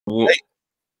Hey.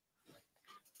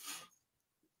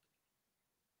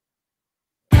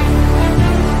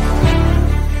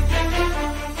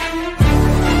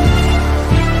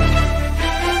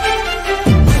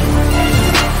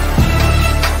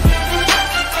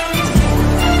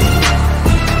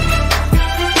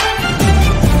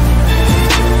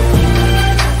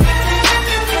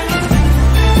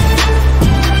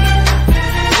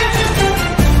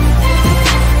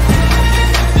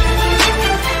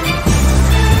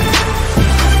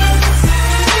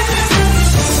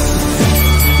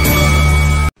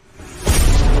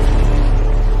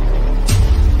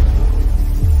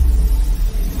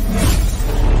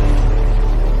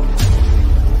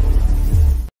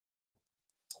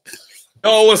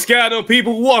 Yo, what's going on,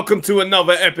 people? Welcome to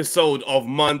another episode of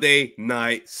Monday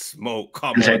Night Smoke.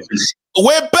 Come on.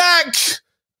 We're back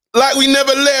like we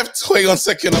never left. Wait 1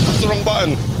 second, I pressed the wrong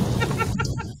button.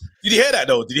 Did you hear that,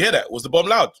 though? Did you hear that? Was the bomb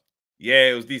loud? Yeah,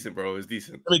 it was decent, bro. It was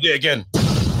decent. Let me do it again.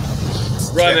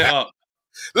 Run it up.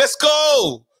 Let's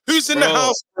go. Who's in the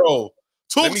house, bro?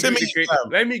 Talk to me, fam.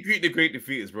 Let me greet the great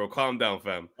defeaters, bro. Calm down,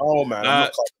 fam. Oh, man.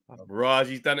 Raj,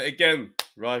 he's done it again.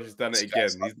 Raj has done it again.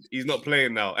 He's not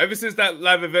playing now. Ever since that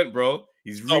live event, bro,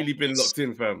 he's really been locked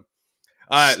in, fam.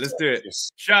 All right, let's do it.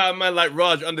 Shout out, man, like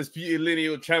Raj, undisputed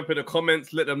lineal champ in the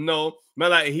comments. Let them know.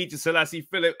 Man, like Ahija Selassie,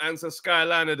 Philip, Answer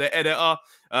Skyliner, the editor.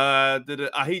 The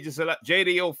Ahija Selassie,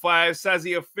 JD05,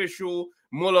 Sazzy Official,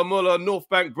 Muller, North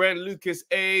Bank, Brent, Lucas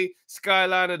A,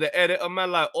 Skyliner, the editor.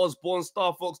 Man, like Osborne,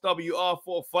 Star Fox,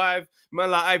 WR45.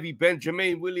 Man, like Ivy,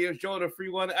 Benjamin, Williams, Jonah,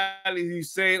 3-1, Ali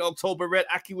Hussein, October Red,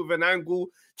 Aki with an angle,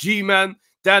 G-Man,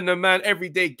 Dan the Man,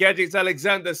 Everyday Gadgets,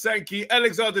 Alexander Sankey,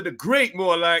 Alexander the Great,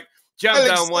 more like Jam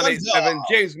Down 187,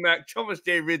 James Mack, Thomas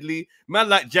J. Ridley, man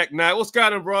like Jack Knight. What's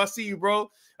going on, bro? I see you, bro.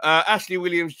 Ashley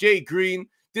Williams, Jay Green,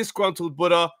 Disgruntled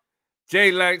Buddha,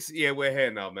 Jay Lanks. Yeah, we're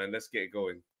here now, man. Let's get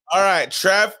going. All right,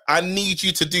 Trav, I need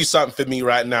you to do something for me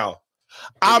right now.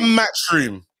 I'm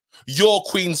Matchroom. You're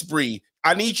Queensbury.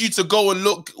 I need you to go and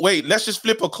look. Wait, let's just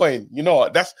flip a coin. You know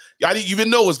what? I didn't even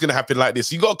know it was going to happen like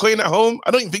this. You got a coin at home?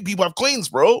 I don't even think people have coins,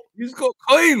 bro. You've got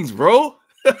coins, bro.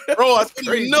 Bro, I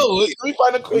didn't even know. Let me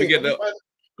find a coin.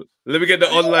 Let me get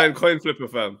the online coin flipper,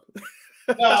 fam.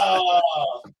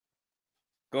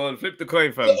 Go on, flip the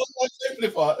coin, fam.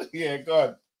 Yeah, go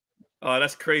on. Oh,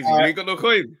 that's crazy. You ain't got no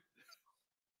coin.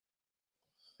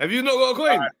 Have you not got a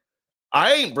coin?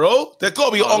 I ain't, bro. There's got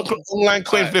to be an online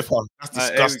coin flipper. That's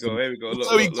disgusting. Here we go. Look,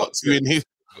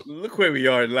 look where we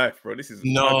are in life, bro. This is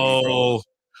no. All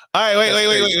right,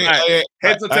 wait.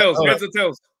 Heads or tails? Heads or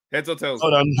tails? Heads or tails?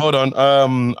 Hold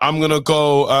on. I'm gonna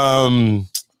go. I'm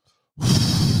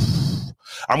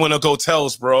gonna go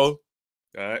tails, bro.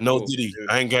 Right, no Diddy.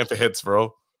 I ain't going for heads,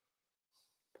 bro.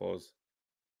 Pause.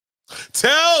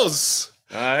 Tails.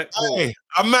 All right, cool. Hey,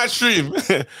 I'm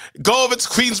Matchroom. Go over to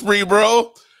Queensbury,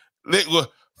 bro.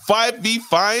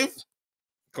 5v5.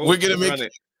 We're gonna make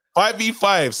it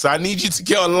 5v5. So I need you to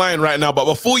get online right now. But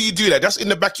before you do that, just in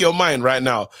the back of your mind right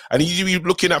now, I need you to be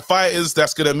looking at fighters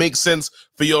that's gonna make sense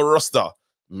for your roster.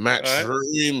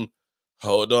 Matchroom. Right.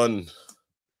 Hold on.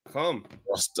 Come.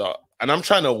 Roster. And I'm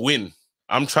trying to win.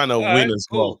 I'm trying to win as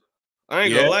well. I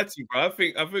ain't gonna lie to you, bro. I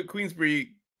think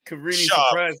Queensbury could really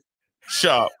surprise.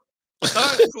 Sharp. All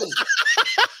right, cool.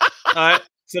 All right.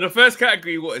 So the first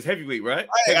category, what is heavyweight, right?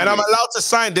 And I'm allowed to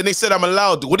sign. Then they said I'm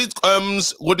allowed. What do you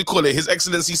call it? His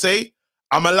Excellency say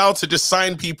I'm allowed to just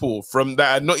sign people from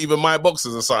that are not even my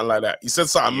boxers or something like that. He said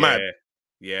something mad.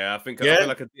 Yeah, I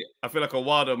feel like a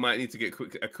Wilder might need to get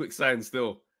a quick sign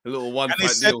still. A little one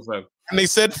fight deal, fam. And they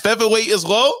said featherweight as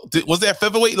well. Was there a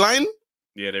featherweight line?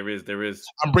 Yeah, there is.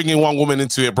 I'm bringing one woman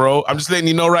into it, bro. I'm just letting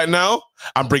you know right now.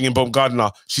 I'm bringing Baumgardner.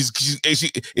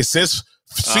 It says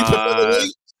super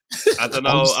featherweight. I don't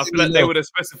know. I feel like they would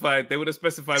have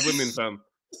specified women, fam.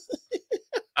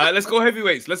 Let's go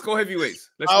heavyweights. Let's go heavyweights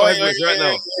right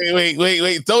now.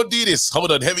 Wait. Don't do this.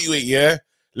 Hold on. Heavyweight, yeah?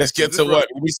 Let's get to work.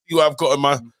 Let me see what I've got in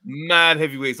my mad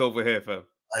heavyweights over here, fam.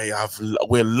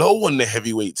 We're low on the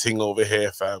heavyweight thing over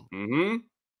here, fam.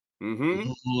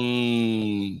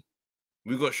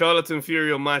 We got Charlatan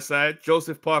Fury on my side,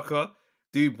 Joseph Parker,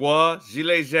 Dubois,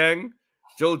 Gilles Zhang,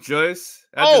 Joe Joyce,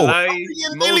 Adelaide,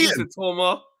 Moses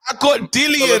Atoma. I got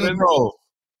Dillian, bro.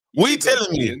 What are you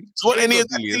telling me? So any of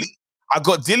that? I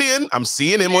got Dillian. I'm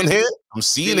seeing him on here. I'm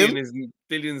seeing him.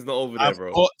 Dillian's not over there, bro.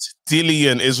 I've got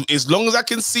Dillian. As long as I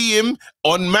can see him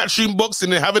on Matchroom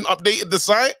Boxing and haven't updated the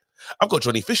site, I've got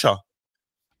Johnny Fisher.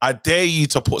 I dare you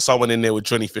to put someone in there with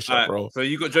Johnny Fisher, bro. So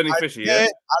you got Johnny Fisher, yeah?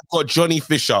 I've got Johnny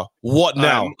Fisher. What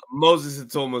now? Moses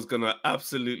Atoma's gonna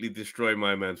absolutely destroy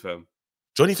my man, fam.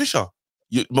 Johnny Fisher.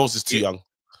 Moses too young.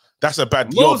 That's a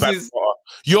bad.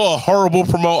 You're a horrible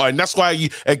promoter, and that's why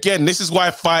this is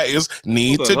why fighters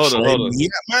need to train me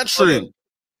at Matchroom.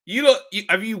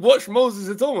 Have you watched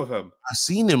Moses Atoma, fam? I've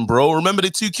seen him, bro. Remember the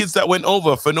 2 kids that went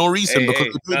over for no reason because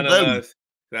they're doing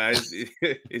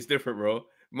it's different, bro.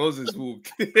 Moses will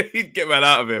he'd get man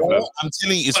out of here, fam. I'm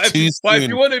telling you, it's too soon. But if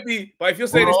you want to be, if you're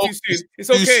saying it's too soon, it's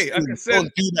okay. I can say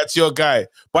don't do that to your guy.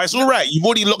 But it's all right. You've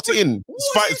already locked it in.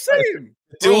 What are you saying?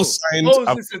 Still signed.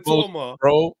 Moses Atoma,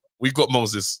 bro. We've got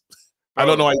Moses. Bro, I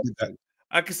don't know why you did that.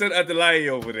 I can send Adelaide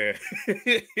over there.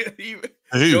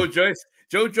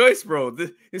 Joe Joyce, bro.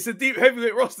 It's a deep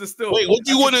heavyweight roster still. Wait, what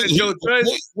do you want to?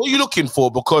 What are you looking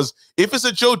for? Because if it's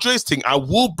a Joe Joyce thing, I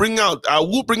will bring out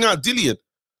Dillian.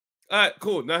 All right,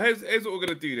 cool. Now here's what we're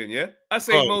gonna do then. Yeah, I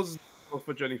say Moses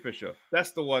for Johnny Fisher.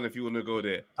 That's the one if you want to go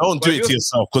there. Don't do it to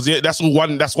yourself because that's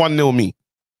 1-0 me.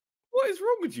 What is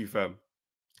wrong with you, fam?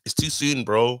 It's too soon,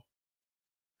 bro.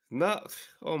 Nah,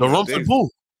 the Romford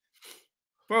Bull.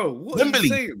 Bro, what are you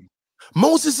saying?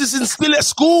 Moses is still at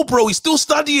school, bro. He's still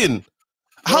studying. Bro.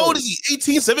 How old is he?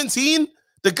 18, 17?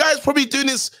 The guy's probably doing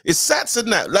his sats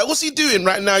and that. Like, what's he doing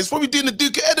right now? He's probably doing the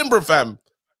Duke of Edinburgh, fam.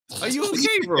 Are you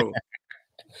okay, bro?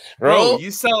 Bro,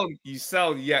 you sound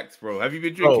yacked, bro. Have you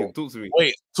been drinking? Talk to me.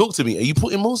 Wait, talk to me. Are you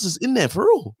putting Moses in there for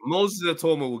real? Moses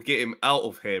Atoma will get him out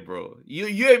of here, bro.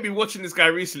 You ain't been watching this guy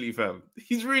recently, fam.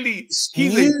 He's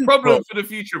a problem for the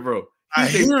future, bro.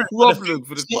 He's a problem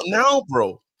for the future. Not now,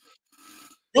 bro.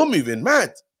 You're moving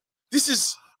mad. This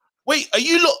is. Wait, are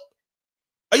you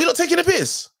not taking a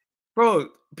piss? Bro,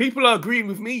 people are agreeing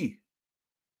with me.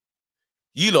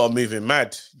 You lot are moving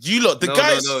mad. You lot,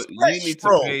 guys. No. You need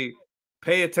to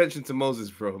pay attention to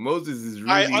Moses, bro. Moses is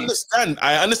really.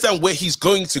 I understand where he's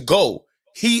going to go.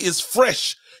 He is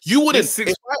fresh. You wouldn't.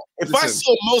 If I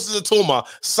saw Moses Atoma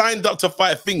signed up to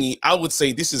fight Thingy, I would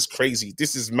say this is crazy.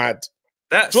 This is mad.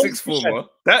 That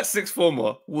sixth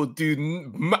former will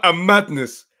do a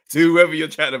madness to whoever you're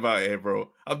chatting about here, bro.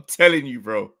 I'm telling you,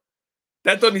 bro.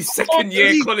 That done his second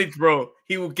year college, bro.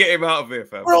 He will get him out of here,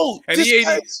 fam. Bro, and he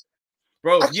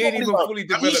ain't even fully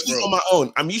developed,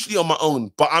 bro. I'm usually on my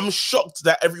own, but I'm shocked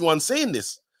that everyone's saying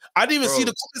this. I didn't even see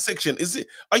the comment section.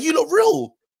 Are you not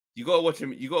real? You gotta watch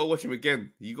him. You gotta watch him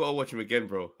again. You gotta watch him again,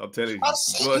 bro. I'm telling you. I've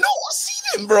seen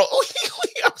him, bro.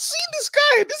 I've seen this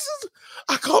guy.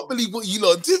 I can't believe what you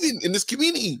lot are doing in this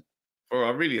community. Bro,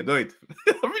 I'm really annoyed.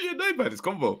 I'm really annoyed by this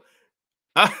combo.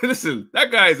 Listen, that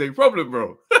guy is a problem,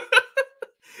 bro.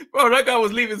 Bro, that guy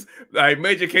was leaving. Like,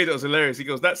 Major K, that was hilarious. He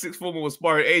goes, that sixth former was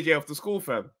sparring AJ after school,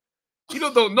 fam. You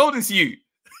don't notice you.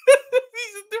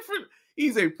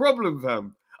 He's a problem,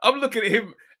 fam. I'm looking at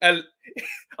him and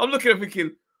I'm looking at him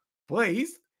thinking, boy,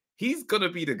 he's gonna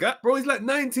be the guy. Bro, he's like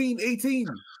 19, 18.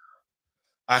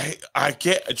 I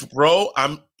get it, bro.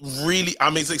 I'm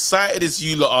as excited as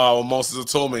you lot are on Moses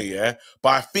Atoma, yeah. But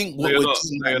I think what we're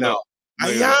doing right now.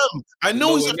 I am. I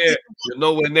know you're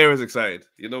nowhere near as excited.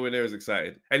 You're nowhere near as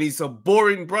excited. And he's a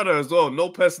boring brother as well. No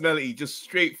personality, just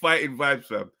straight fighting vibes,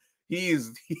 fam.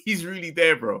 He's really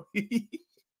there, bro.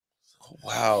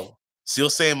 Wow. So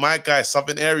you're saying my guy,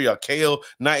 Southern area, KO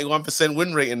 91%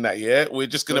 win rate in that, yeah? We're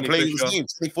just gonna play his game.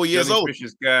 24 years old.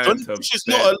 Johnny Fisher's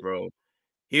not bro.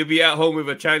 He'll be at home with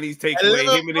a Chinese takeaway.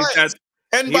 Him and his dad.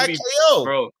 10 by KO.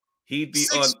 Bro, he'd be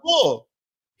 6'4".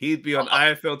 He'd be on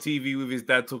IFL TV with his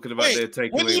dad talking about their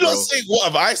takeaway. When you don't say what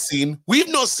have I seen, we've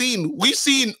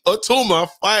seen Atoma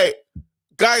fight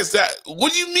guys that.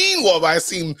 What do you mean? What have I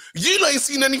seen? You ain't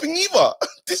seen anything either.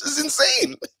 This is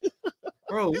insane,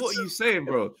 bro. What are you saying,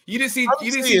 bro? You didn't see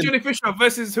Johnny Fisher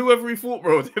versus whoever he fought,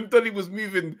 bro. Him done he was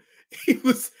moving. He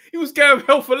was getting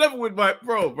hell for level with my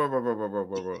bro.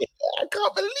 I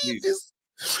can't believe this.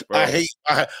 Bro.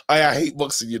 I hate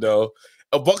boxing. You know.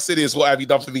 Boxing is what have you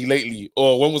done for me lately?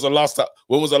 Or when was the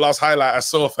last highlight I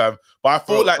saw, fam? But I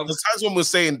thought the times when we're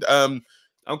saying I'm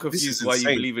confused why you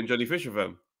believe in Johnny Fisher,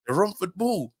 fam. The Romford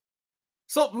Bull.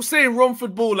 Stop saying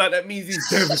Romford Bull like that means he's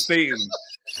devastating.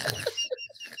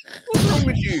 What's wrong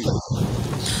with you?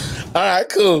 All right,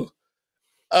 cool.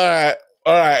 All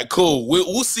right, cool.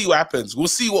 We'll see what happens. We'll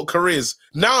see what careers.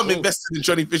 Now I'm invested in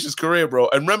Johnny Fisher's career, bro.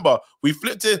 And remember, we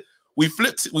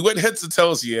went head to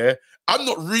tails, yeah. I'm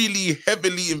not really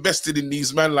heavily invested in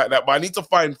these men like that, but I need to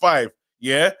find 5,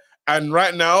 yeah? And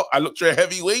right now, I looked for a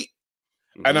heavyweight,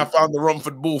 and I found the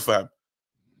Romford Bull, fam.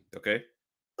 Okay.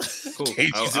 Cool.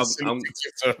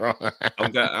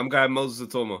 I'm going Moses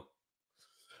Atoma.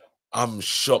 I'm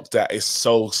shocked that it's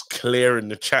so clear in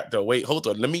the chat, though. Wait, hold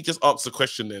on. Let me just ask the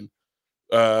question then.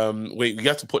 Wait, we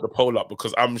have to put the poll up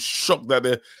because I'm shocked that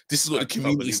this is what the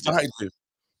community started with.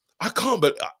 I can't,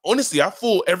 but honestly, I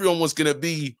thought everyone was going to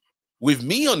be with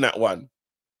me on that one.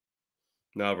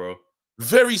 Nah, bro.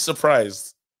 Very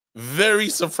surprised. Very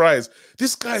surprised.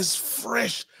 This guy's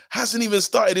fresh. Hasn't even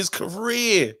started his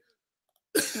career.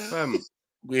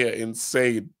 We're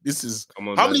insane. This is Come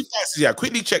on, how man. many fights is he had?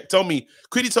 Quickly check.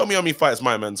 Quickly tell me how many fights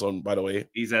my man's on, by the way.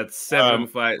 He's had 7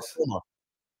 fights.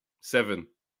 7.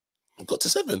 Got to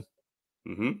 7.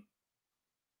 Mm-hmm.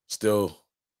 Still.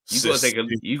 You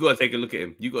gotta take a look at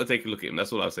him. You gotta take a look at him.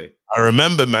 That's all I'll say. I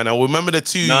remember, man. I remember the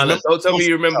 2. No, don't tell me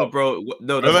you remember, bro.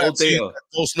 No, that's old data.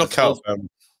 Close knockout, fam.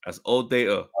 That's old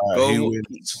data.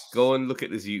 Go and look at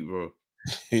this youth, bro.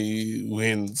 He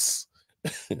wins.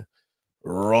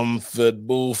 Romford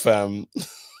Bull, fam.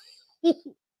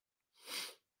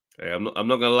 Hey, I'm not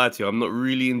gonna lie to you. I'm not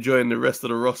really enjoying the rest of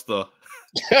the roster.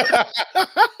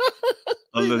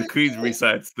 On the Queensbury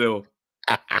side still.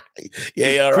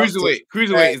 Yeah.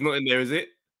 Cruiserweight is not in there, is it?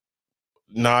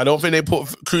 No, I don't think they put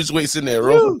cruiserweights in there,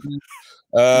 bro.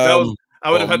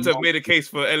 I would have had to have made a case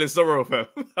for Ellis Sorrow, fam.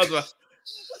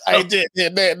 I did.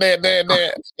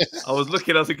 I was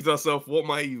thinking to myself, what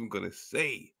am I even gonna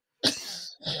say?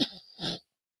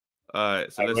 All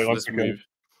right, so let's move.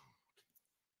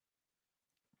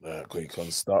 Quick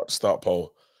on start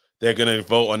poll. They're gonna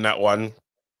vote on that one.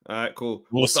 All right, cool.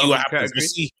 We'll see what happens. We'll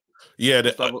see. Yeah,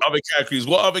 the other categories.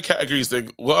 What other categories you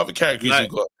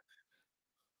got?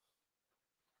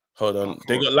 Hold on.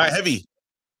 They got light heavy.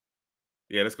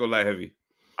 Yeah, let's go light heavy.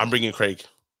 I'm bringing Craig.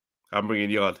 I'm bringing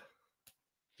Yard.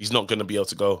 He's not gonna be able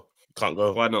to go. Can't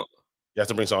go. Why not? You have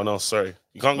to bring someone else. Sorry,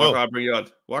 you can't go. Why can't I bring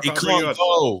Yard? He can't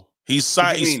go. He's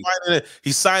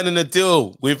signing a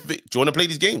deal with. Do you want to play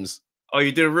these games? Oh,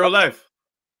 you did real life?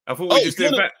 I thought we just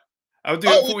did. I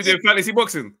thought we did fantasy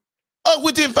boxing. Oh,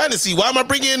 we're doing fantasy. Why am I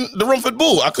bringing the Romford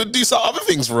Bull? I could do some other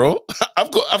things, bro.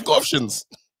 I've got options.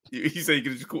 You say you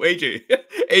can just call AJ.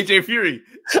 AJ Fury.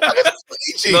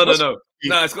 AJ. No.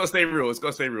 No, it's got to stay real. It's got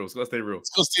to stay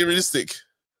realistic.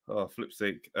 Oh, flip's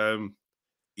sake.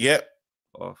 Yep.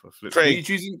 Oh, for flip. Craig. Are you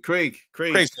choosing Craig?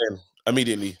 Craig's game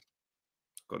immediately.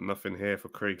 Got nothing here for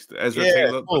Craig. Ezra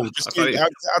Taylor. I'll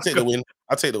take the win.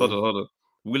 Hold on.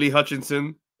 Willie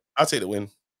Hutchinson. I'll take the win.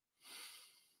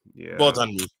 Yeah. Well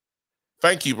done, me.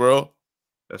 Thank you, bro.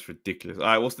 That's ridiculous. All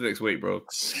right, what's the next weight, bro?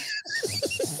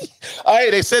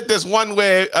 They said there's one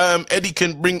where Eddie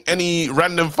can bring any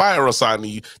random fire or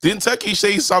something. Didn't Turkey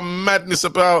say some madness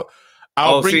about?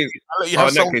 I'll let you have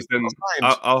in that case, then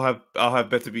I'll have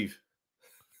better beef.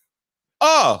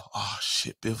 Oh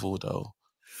shit, Bivol though.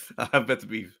 I have better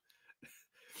beef.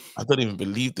 I don't even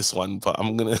believe this one, but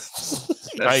I'm gonna.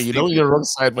 Hey, you know you're wrong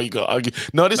side, but you got to argue.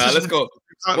 No, let's go.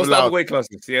 What's the other weight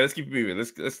classes? Yeah, let's keep moving.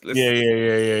 Let's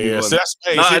Yeah. So that's.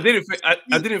 I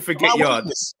didn't forget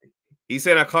Yard. He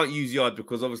said I can't use Yard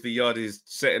because obviously Yard is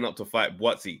setting up to fight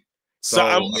Boatsy. So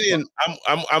I'm winning.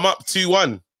 I'm up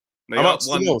 2-1. No, I'm up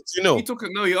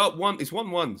 2-0. You're up 1. It's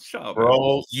 1-1. Shut up, bro.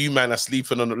 Man. You man are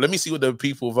sleeping on it. Let me see what the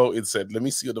people voted said. Let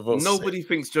me see what the votes. Nobody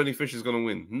thinks Johnny Fisher's gonna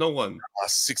win. No one.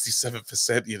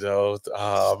 67%. You know.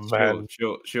 Oh man.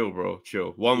 Chill, bro.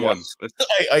 Chill. 1-1.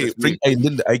 Hey,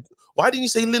 Lyndon. Why didn't you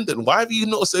say Lyndon? Why have you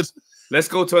not said? Let's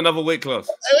go to another weight class.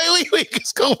 Wait.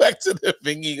 Let's go back to the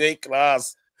thingy weight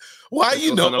class. Why are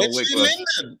you not mentioning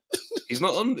Lyndon? He's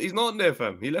not on there,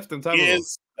 fam. He left them time ago.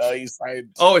 He signed.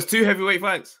 Oh, it's 2 heavyweight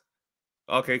fights.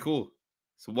 Okay, cool.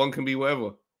 So one can be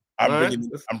whatever. I'm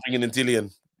bringing in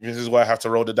Dillian. This is why I have to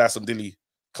roll the dice on Dilly.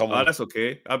 Come on. That's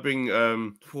okay. I bring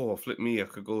flip me. I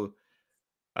could go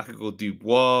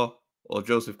Dubois or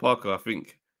Joseph Parker. I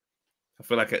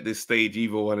feel like at this stage,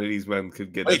 either one of these men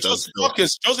could get. Wait, Joseph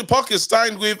Parker's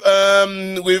signed with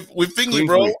Thingy,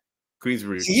 bro.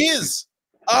 Queensbury. He is.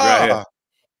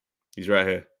 He's right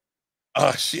here.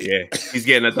 Oh shit! Yeah, he's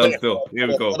getting that done still. Here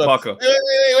we go, Parker.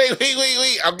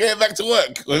 Wait! I'm getting back to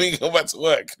work. Let me go back to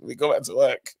work.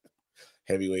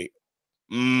 Heavyweight.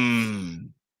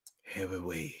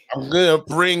 Heavyweight. I'm gonna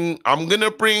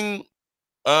bring.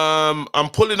 I'm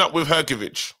pulling up with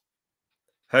Hergovich.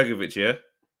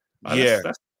 Yeah.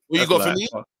 What you got for me?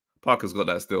 Parker's got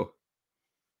that still.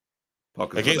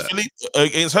 Against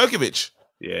Hergovich.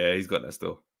 Yeah, he's got that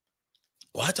still.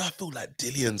 Why do I feel like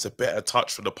Dillian's a better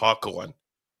touch for the Parker one?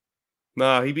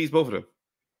 Nah, he beats both of them.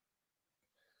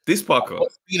 This Parker.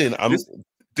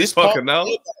 This Parker now.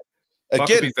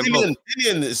 Again,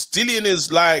 Dillian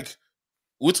is like,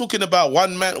 we're talking about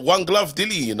one man, one glove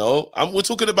Dilly, you know. We're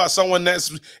talking about someone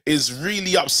is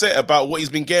really upset about what he's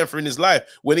been getting through in his life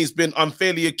when he's been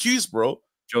unfairly accused, bro.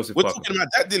 We're talking about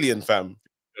that Dillian, fam.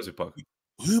 Joseph Parker.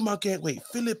 Who am I getting? Wait,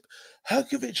 Philip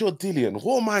Hergovich or Dillian?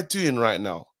 What am I doing right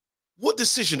now? What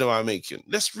decision am I making?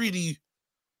 Let's really...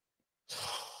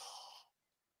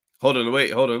 Hold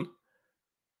on.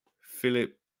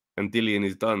 Philip and Dillian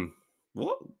is done.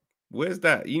 What? Where's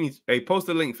that? You need. Hey, post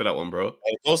a link for that one, bro.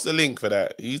 Hey, post the link for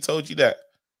that. He told you that.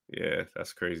 Yeah,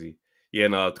 that's crazy. Yeah,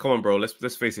 no, come on, bro.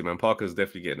 Let's face it, man. Parker's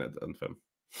definitely getting that done, fam.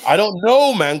 I don't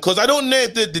know, man, because I don't know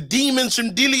the demons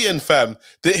from Dillian, fam.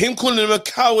 Him calling him a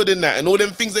coward and that, and all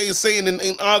them things that he's saying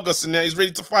in August and that he's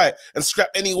ready to fight and scrap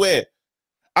anywhere.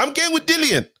 I'm getting with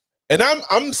Dillian, and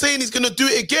I'm saying he's gonna do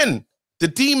it again. The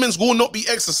demons will not be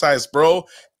exercised, bro.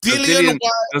 Does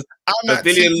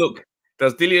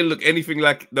Dillian look anything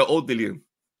like the old Dillian?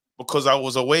 Because I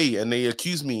was away and they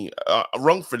accused me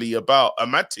wrongfully about a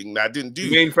mad thing that I didn't do.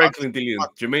 Jermaine Franklin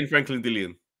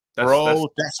Dillian.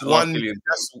 That's one.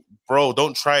 Bro,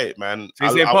 don't try it, man. So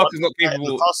you say Parker's not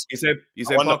capable. You said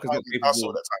Parker's not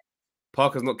capable.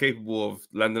 Parker's not capable of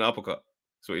landing an uppercut.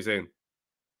 That's what you're saying.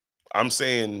 I'm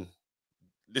saying,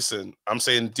 listen. I'm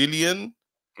saying Dillian.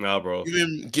 Nah, bro.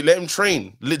 Let him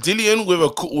train. Dillian with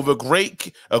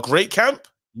a great camp.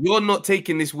 You're not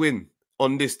taking this win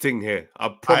on this thing here. I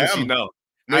promise you now.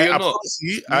 No, you're not.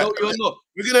 No, you're not.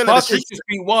 We're gonna Parker just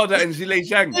beat Wilder and Zhilei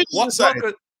Zhang. What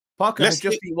Parker has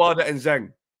just beat Wilder and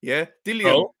Zhang. Yeah,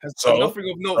 Dillian has done nothing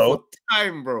of note for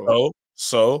time, bro.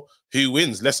 So who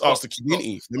wins? Let's ask the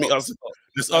community.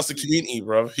 Let's ask the community,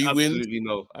 bro. Who wins? Absolutely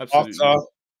no. Absolutely no.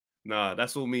 Nah,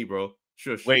 that's all me, bro.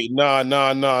 Shush. Wait, nah.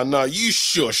 You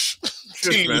shush.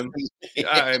 Shush, man.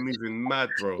 I am even mad,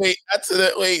 bro. Wait,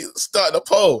 start the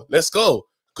poll. Let's go.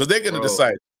 Because they're going to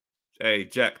decide. Hey,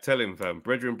 Jack, tell him, fam.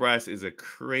 Brethren Bryce is a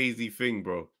crazy thing,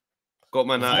 bro. Got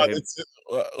man out of him.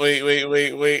 Wait.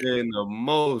 In the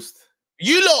most.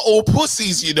 You lot all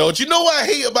pussies, you know. Do you know what I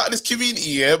hate about this community,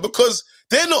 yeah? Because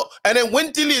they're not. And then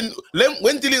when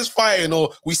Dillian's fighting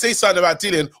or we say something about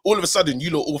Dillian, all of a sudden, you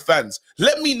lot all fans.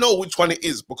 Let me know which one it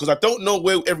is because I don't know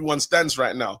where everyone stands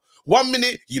right now. 1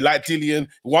 minute, you like Dillian.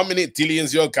 1 minute,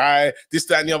 Dillian's your guy. This,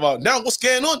 that, and the other. Now, what's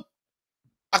going on?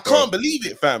 I can't believe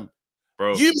it, fam.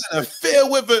 Bro, you man are fair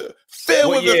weather.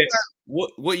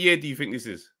 What year do you think this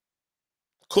is?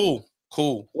 Cool.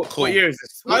 What year is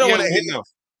this? I don't want to hit now.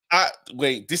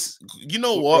 Wait, this. You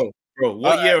know what, bro?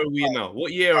 What year are we in now?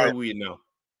 What year are we in now?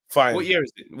 Fine. What year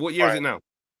is it? What year is it now?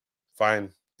 Fine.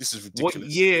 This is ridiculous. What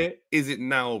year is it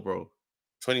now, bro?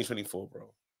 2024,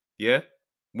 bro. Yeah.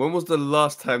 When was the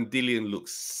last time Dillian looked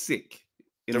sick?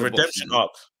 The redemption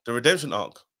arc. The redemption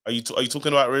arc. Are you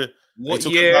talking about? What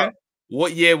year?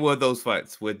 What year were those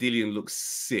fights where Dillian looked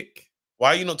sick? Why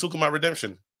are you not talking about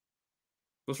redemption?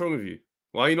 What's wrong with you?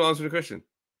 Why are you not answering the question?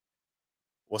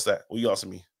 What's that? What are you asking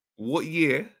me? What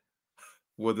year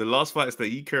were the last fights that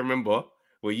you can remember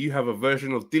where you have a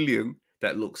version of Dillian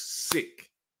that looks sick?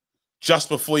 Just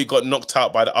before he got knocked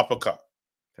out by the uppercut.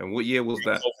 And what year was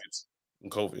that?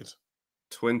 COVID.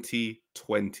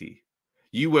 2020.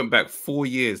 You went back 4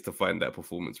 years to find that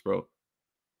performance, bro.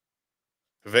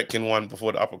 Povetkin won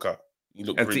before the uppercut. And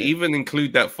brilliant. To even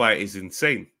include that fight is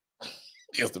insane.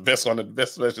 It's the best one of the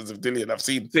best versions of Dillian I've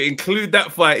seen. To include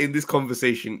that fight in this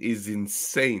conversation is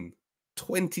insane.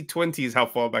 2020 is how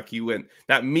far back you went.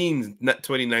 That means not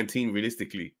 2019,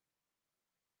 realistically.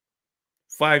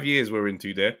 5 years we're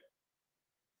into there.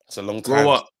 It's a long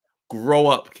time. Grow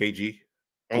up, KG.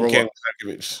 I'm getting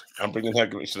Hrgović. I'm bringing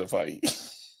Hrgović to the fight.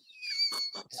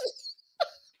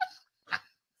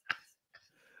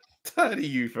 Tired of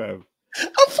you, fam.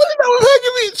 I'm falling out with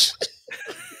Hrgović.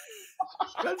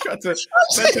 I tried to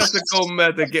go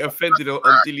mad and get offended on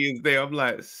Dillian's day. I'm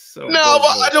like,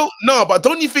 but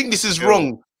don't you think this is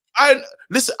wrong?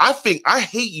 Listen, I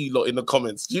hate you lot in the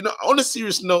comments. You know, on a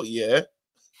serious note, yeah.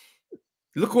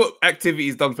 Look what activity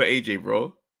he's done for AJ,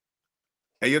 bro.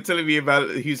 And you're telling me about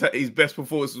his best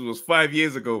performance was 5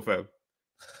 years ago, fam.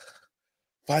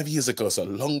 5 years ago, it's a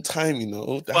long time, you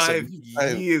know. That's 5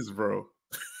 years, bro.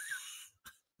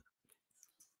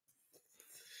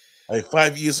 Like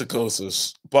 5 years ago,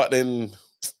 but then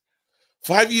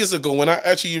 5 years ago, when I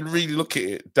actually really look at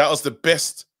it, that was the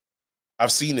best I've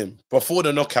seen him. Before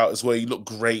the knockout is where he looked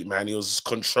great, man. He was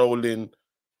controlling.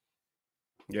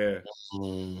 Yeah.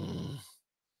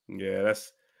 Yeah,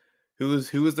 that's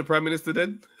who was the prime minister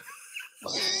then?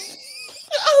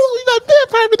 Oh, we not there,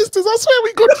 prime ministers. I swear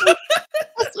we got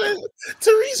I swear.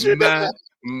 Theresa.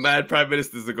 Mad prime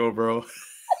ministers ago, bro.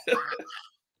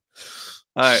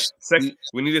 All right,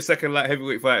 we need a second light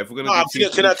heavyweight fight. If we're gonna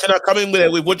can I come in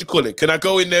there with what do you call it? Can I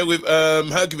go in there with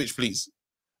Hrgović, please?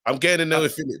 I'm getting in there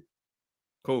with Philip.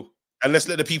 Cool. And let's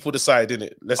let the people decide,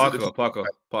 innit? Parker.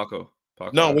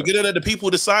 No, we're gonna let the people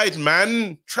decide,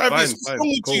 man. Travis, what's wrong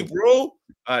with you, bro?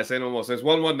 All right, say no more. So it's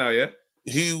 1-1 now, yeah?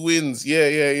 Who wins?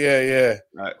 Yeah.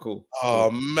 All right, cool.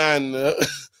 Oh man.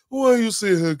 Why you say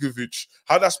Hrgović?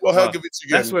 How that's what Hrgović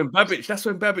again? That's when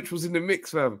Babic was in the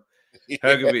mix, fam.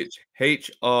 Hrgović,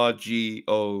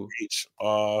 Hrgo.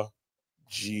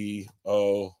 Vic.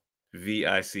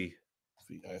 Vic.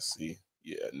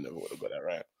 Yeah, never would have got that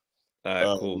right. All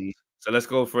right, cool. So let's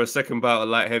go for a second bout of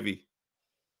light heavy.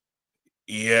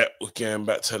 Yeah, we're getting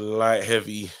back to light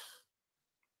heavy.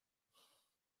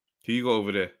 Who you got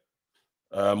over there?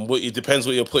 It depends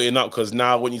what you're putting up, because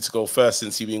now I want you to go first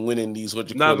since you've been winning these. What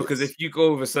do you call because if you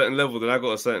go with a certain level, then I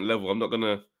got a certain level. I'm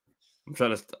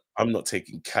trying to. I'm not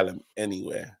taking Callum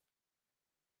anywhere.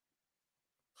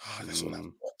 That's all I've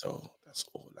got, though. That's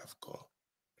all I've got.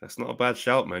 That's not a bad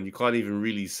shout, man. You can't even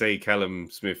really say Callum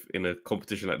Smith in a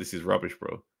competition like this is rubbish,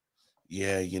 bro.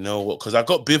 Yeah, you know what? Because I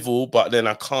got Bivol, but then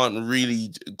I can't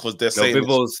really, because they're saying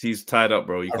he's tied up,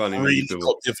 bro. You can't even really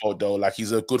got Bivol though. Like,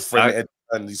 he's a good friend of Eddie,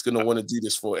 and he's gonna want to do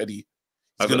this for Eddie.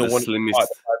 He's gonna want I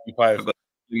got the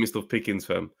slimmest of pickings,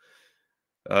 fam.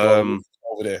 Over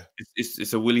there,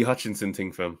 it's a Willie Hutchinson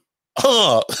thing, fam.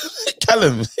 Oh,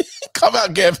 Callum, come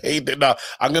out, get paid. Now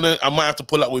I might have to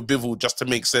pull up with Bivol just to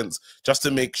make sense, just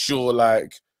to make sure,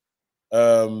 like,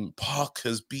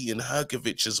 Parker's beating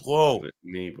Hrgovic as well.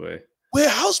 Me, boy.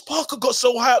 How's Parker got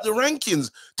so high up the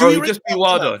rankings? Bro, he just beat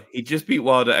Wilder. He just beat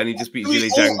Wilder, and he just beat Zhilei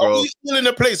Zhang, bro. Are we still in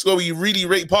a place where we really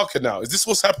rate Parker now? Is this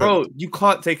what's happening? Bro, you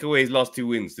can't take away his last 2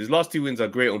 wins. His last 2 wins are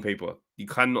great on paper. You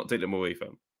cannot take them away,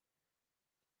 fam.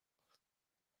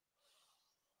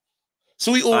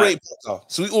 So we all rate Parker.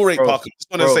 Parker.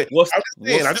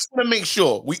 I just want to make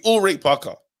sure we all rate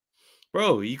Parker.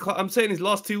 Bro, you can't. I'm saying his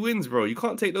last 2 wins, bro. You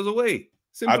can't take those away.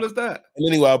 Simple as that. And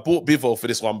anyway, I bought Bivol for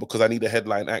this one because I need a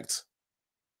headline act.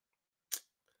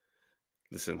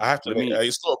 Listen, I have to.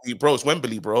 It's got to be, bro. It's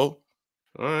Wembley, bro.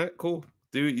 All right, cool.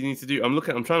 Do what you need to do. I'm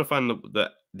trying to find the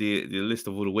list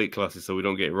of all the weight classes so we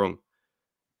don't get it wrong.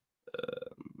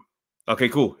 Okay,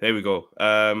 cool. Here we go.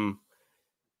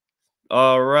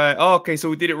 All right. Oh, okay, so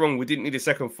we did it wrong. We didn't need a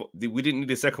second. We didn't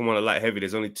need a second one at light heavy.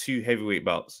 There's only 2 heavyweight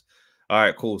bouts. All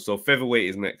right, cool. So featherweight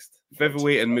is next.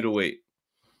 Featherweight and middleweight.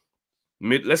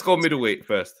 Let's go middleweight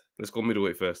first. Let's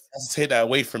take that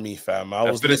away from me, fam.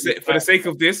 For the sake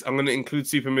of this, I'm going to include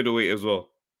super middleweight as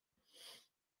well.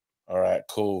 All right,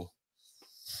 cool.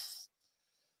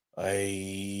 And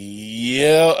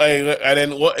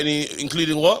then what?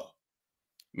 Including what?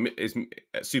 It's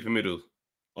super middle.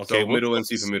 Okay, so middle and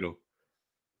super middle.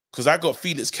 Because I got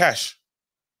Felix Cash.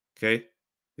 Okay,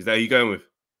 is that who you going with?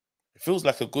 It feels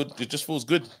like it just feels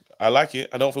good. I like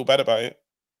it. I don't feel bad about it.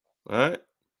 All right.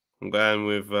 I'm going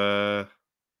with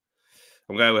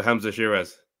Hamza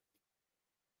Shiraz.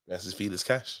 That's his Felix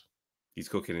Cash. He's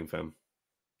cooking him, fam.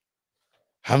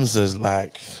 Hamza's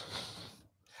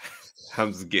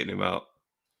getting him out.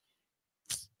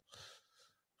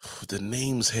 The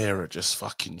names here are just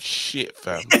fucking shit,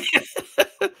 fam.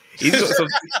 He's got some.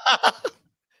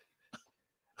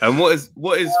 And what is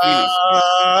Felix?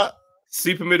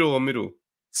 Super middle or middle?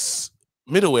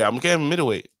 Middleweight. I'm getting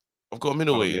middleweight. I've got a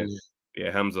middleweight. Oh, yeah,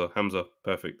 Hamza,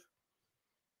 perfect.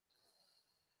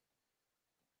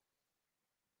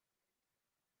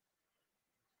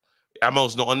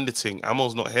 Amo's not on the thing.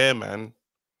 Amo's not here, man.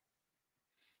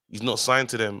 He's not signed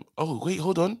to them. Oh, wait,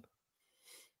 hold on.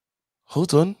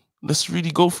 Let's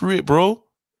really go through it, bro.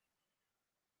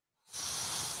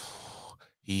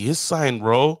 He is signed,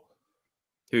 bro.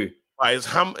 Who?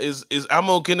 Is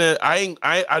Amo gonna? I'm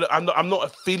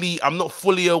not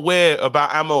fully aware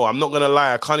about Amo. I'm not gonna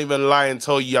lie. I can't even lie and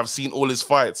tell you I've seen all his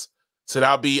fights. So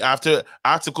I have to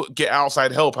get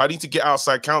outside help. I need to get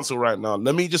outside counsel right now.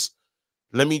 Let me just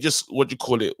what do you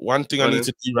call it? One thing I need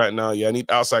to do right now. Yeah, I need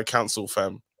outside counsel,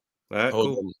 fam. All right,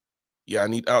 Hold on. Yeah, I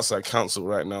need outside counsel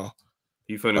right now.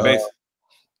 You phone the base?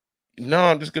 No,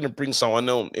 I'm just gonna bring someone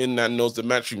in that knows the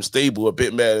Matchroom stable a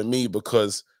bit better than me,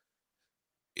 because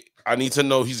I need to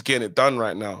know he's getting it done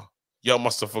right now. Y'all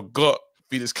must have forgot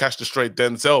Felix Cash destroyed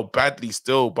Denzel badly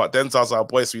still, but Denzel's our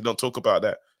boy, so we don't talk about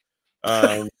that.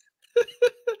 That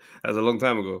was a long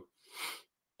time ago.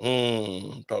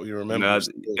 But we remember.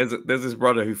 There's this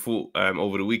brother who fought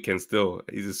over the weekend still.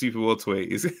 He's a super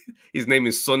welterweight. His name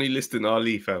is Sonny Liston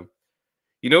Ali, fam.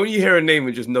 You know when you hear a name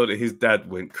and just know that his dad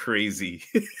went crazy.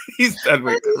 His dad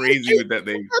went crazy with that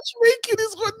name. Matchmaking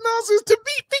is what nonsense to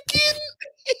beat begin.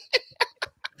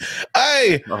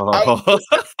 They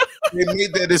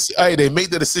made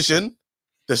the decision.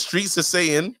 The streets are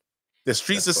saying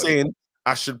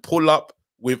I should pull up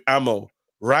with Amo.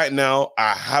 Right now,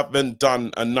 I haven't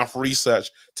done enough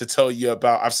research to tell you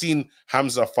about. I've seen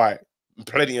Hamza fight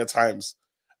plenty of times.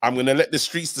 I'm gonna let the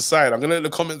streets decide. I'm gonna let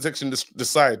the comment section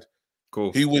decide.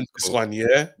 Cool. Who wins this one?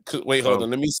 Yeah. Wait, hold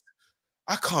on.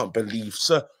 I can't believe,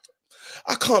 sir.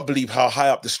 I can't believe how high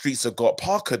up the streets have got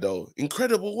Parker, though.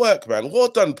 Incredible work, man. Well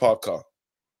done, Parker.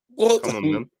 Well done. Come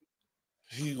on, man.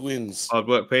 Who wins? Hard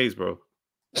work pays, bro.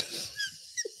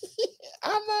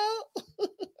 Ammo.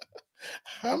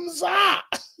 Hamza.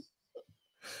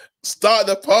 Start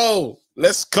the poll.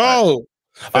 Let's go.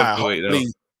 All right,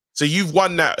 please. So you've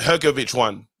won that. Hrgovic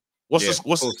won. What's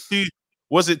the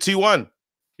was it 2-1?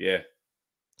 Yeah.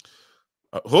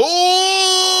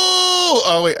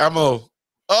 Oh wait, Ammo.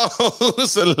 Oh,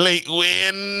 it's a late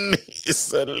win.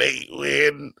 It's a late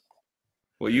win.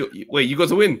 Well, you got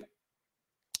to win.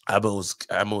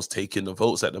 Ammo's taking the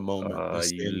votes at the moment.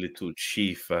 You little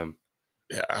chief, fam.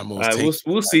 Yeah, Ammo's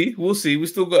we'll see. We'll see. We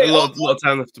still got a lot of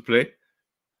time left to play.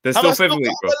 There's still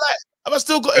featherweight, bro. Have I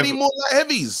still got any more light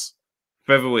heavies?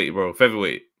 Featherweight, bro.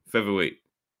 Featherweight.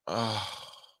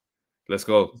 Let's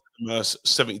go.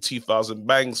 72,000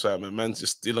 bangs, fam. And man's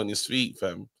just still on his feet,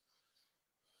 fam.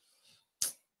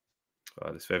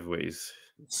 Oh, this featherweight is...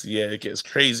 Yeah, it gets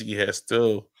crazy here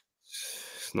still.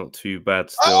 It's not too bad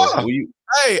still.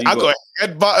 I got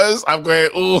head butters. I'm going,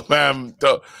 oh, man.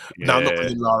 No, I'm not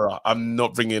bringing Lara. I'm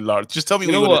not bringing Lara. Just tell me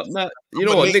you know what? You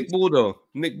know what? Nick Ball, though.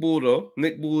 Nick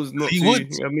Ball's not too...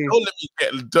 Would. I mean, don't let me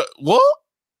get... What?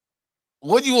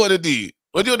 What do you want to do?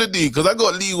 What do you want to do? Because I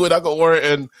got Lee Wood, I got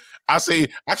Warrington. I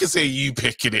can say you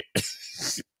picking it.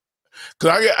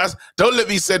 Because don't let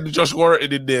me send Josh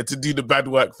Warrington in there to do the bad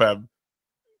work, fam.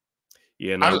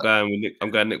 Yeah, no, I'm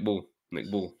going Nick Ball. Nick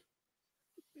Ball.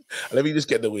 Let me just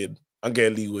get the win. I'm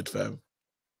getting Lee Wood, fam. What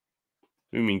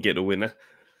do you mean get the winner?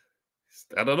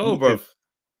 I don't know, bro.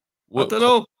 I don't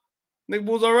know. Nick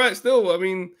Ball's all right still. I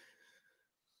mean,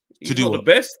 he's not the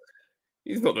best.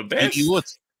 He's not the best. Lee Wood.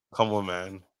 Come on,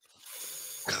 man.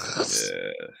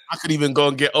 Yeah. I could even go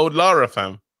and get old Lara,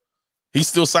 fam. He's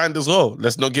still signed as well.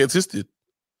 Let's not get twisted.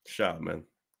 Shut up, man.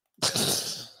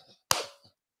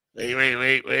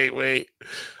 Wait.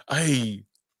 Hey.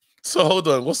 So hold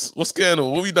on. What's going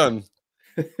on? What we done?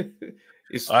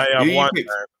 I've won, man.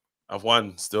 I've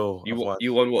won still.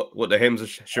 You won what? What the Hamza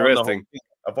Sherez thing?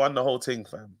 I've won the whole thing,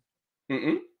 fam.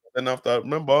 Then after,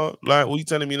 remember, like, what are you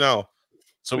telling me now?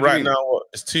 So right now,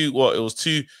 it's 2. What? It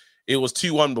was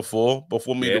 2-1 before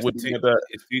me. Yeah,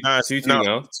 it's 2-2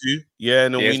 now. 2. Yeah,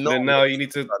 no, we know. Then now you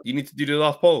need to do the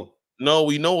last poll. No,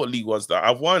 we know what league was that.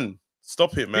 I've won.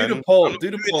 Stop it, man. Do the poll.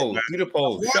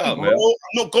 Shut up, man. I'm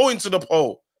not going to the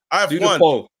poll. I've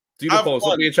won. Do the poll.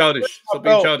 Stop being childish.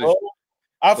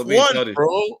 I've won,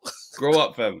 bro. Grow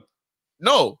up, fam.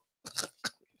 No.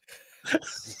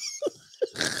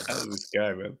 This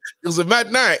guy, man. It was a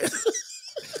mad night.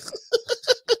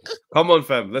 Come on,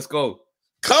 fam. Let's go.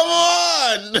 Come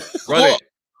on.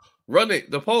 Run it.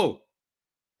 The poll.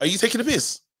 Are you taking a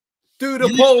piss? Do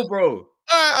the poll, bro.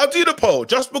 I'll do the poll.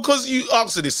 Just because you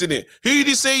answered this, innit? Who did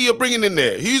you say you're bringing in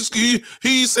there? Who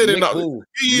you sending up? Who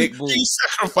you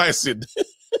sacrificing?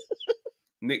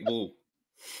 Nick Ball.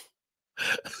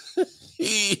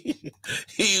 He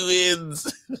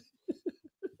wins.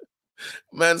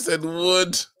 Man said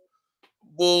Wood.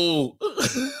 Ball.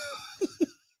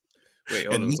 Wait,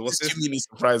 hold on. So what's this? Really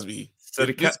surprised me. So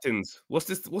the captains. What's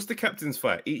this? What's the captain's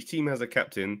fight? Each team has a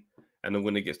captain, and the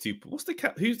winner gets 2. Who's the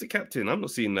captain? I'm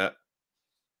not seeing that.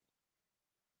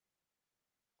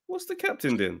 What's the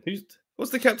captain then?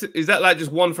 What's the captain? Is that like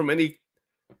just one from any?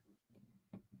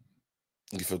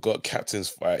 You forgot captain's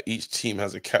fight. Each team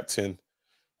has a captain.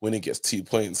 Winner gets 2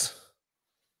 points.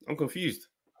 I'm confused.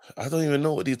 I don't even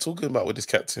know what you're talking about with this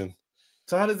captain.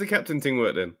 So how does the captain thing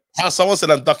work then? Someone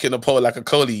said I'm ducking the pole like a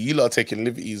Coley. You lot are taking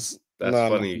liberties. That's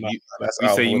funny.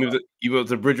 You say you moved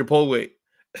to bridge a pole weight.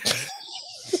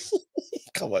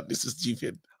 Come on, this is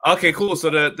stupid. Okay, cool. So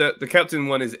the captain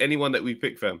one is anyone that we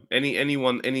pick, fam.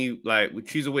 Anyone, like we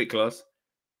choose a weight class.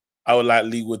 I would like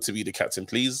Lee Wood to be the captain,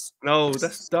 please. No,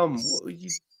 that's dumb. What are you?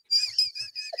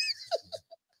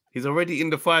 He's already in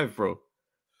the 5, bro.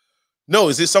 No,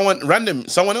 is it someone random?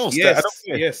 Someone else?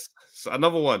 Yes. So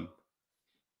another one.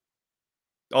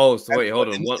 Oh, so wait, hold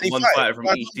on. One fighter from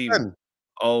each team.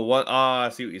 Oh, one. I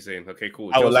see what you're saying. Okay,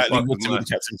 cool. I would like Lee Wood to be the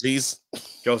captain, please.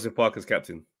 Joseph Parker's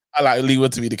captain. I like Lee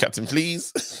Wood to be the captain,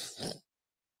 please.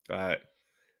 All right.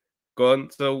 Go on.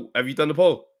 So, have you done the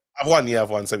poll? I've won. Yeah, I've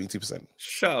won 72%.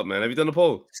 Shut up, man. Have you done the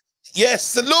poll?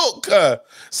 Yes. Look,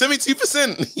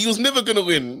 72%. He was never gonna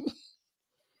win.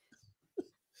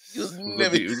 He was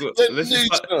never.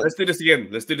 Let's do this again.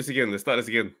 Let's start this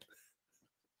again.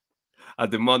 I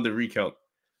demand a recount.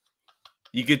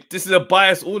 This is a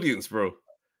biased audience, bro.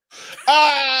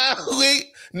 Wait.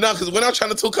 No, because when I was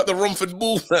trying to talk up the Romford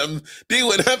Bull, they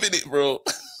weren't having it, bro.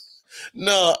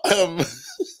 No,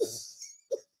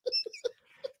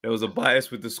 there was a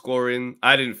bias with the scoring.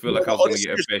 I didn't feel like I was going to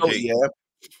get a fair shake. Yeah.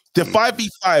 The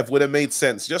 5v5 would have made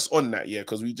sense just on that, yeah,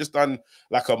 because we just done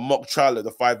like a mock trial of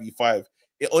the 5v5.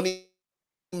 It only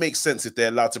makes sense if they're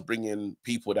allowed to bring in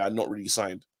people that are not really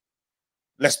signed.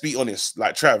 Let's be honest.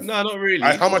 Like Trav. No, not really.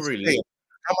 How much really? You paying?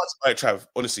 How much, like Trav?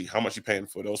 Honestly, how much you paying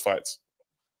for those fights?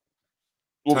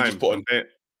 What would you put on?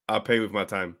 I'll pay with my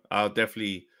time. I'll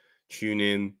definitely tune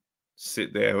in,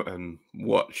 sit there, and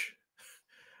watch.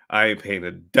 I ain't paying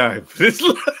a dime for this.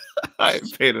 I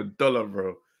ain't paying $1,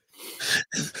 bro.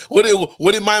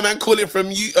 What did my man call it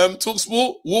from you?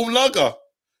 Talksport, warm lager.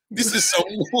 This is some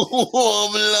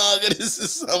warm lager. This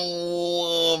is some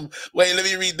warm. Wait, let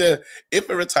me read if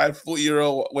a retired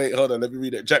 40-year-old. Wait, hold on. Let me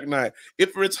read it. Jack Knight.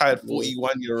 If a retired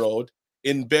 41-year-old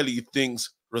in belly thinks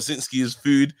Rosinski is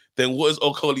food, then what is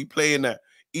Okoli playing at?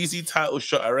 Easy title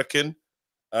shot, I reckon.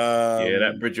 Yeah,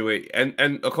 that Bridgerweight. And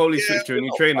Okoli switched to a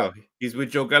new trainer. He's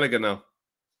with Joe Gallagher now.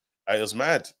 I was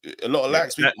mad. A lot of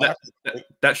likes.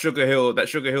 That Sugar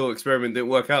Hill experiment didn't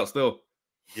work out still.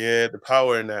 Yeah, the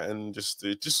power in that, and just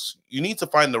you need to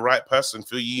find the right person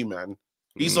for you, man.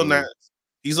 He's on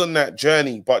that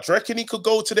journey. But do you reckon he could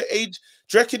go to the age?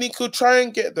 Do you reckon he could try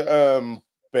and get the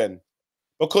Ben?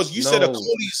 Because you said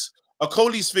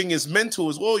Okoli's thing is mental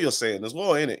as well, you're saying as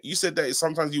well, ain't it? You said that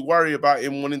sometimes you worry about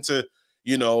him wanting to,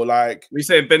 like... We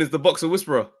saying Ben is the boxer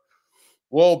whisperer.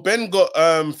 Well, Ben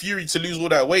got Fury to lose all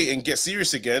that weight and get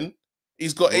serious again.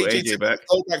 He's got AJ to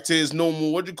go back to his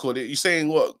normal, what do you call it? You're saying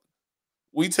what?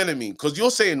 What are you telling me? Because you're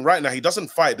saying right now he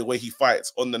doesn't fight the way he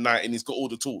fights on the night and he's got all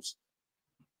the tools.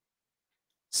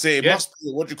 Say it must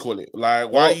be, what do you call it?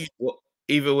 Like, why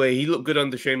either way, he looked good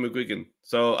under Shane McGuigan.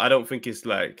 So I don't think it's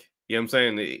like, you know what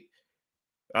I'm saying?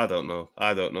 I don't know.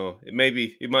 It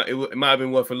might have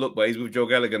been worth a look, but he's with Joe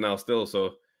Gallagher now still.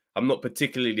 So I'm not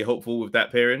particularly hopeful with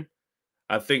that pairing.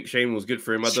 I think Shane was good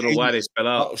for him. I don't know why they fell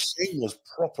out. Shane was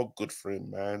proper good for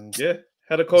him, man. Yeah.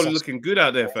 Had a Okoli looking good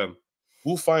out there, fam.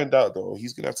 We'll find out, though.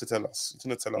 He's going to have to tell us. He's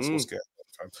going to tell us what's going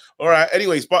on. All right.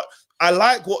 Anyways, but I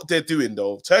like what they're doing,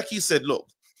 though. Turkey said, look,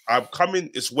 I'm coming.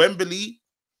 It's Wembley.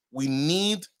 We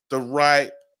need the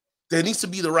right... There needs to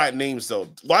be the right names, though.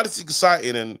 Why is it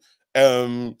exciting?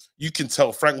 And you can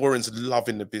tell Frank Warren's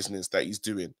loving the business that he's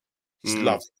doing. He's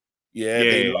loving it.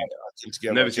 They love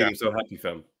it. Never seen him so happy,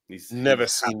 fam. He's never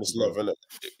seen this level. Look,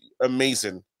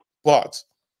 amazing. But...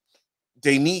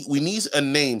 we need a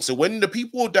name. So when the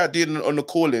people that did on the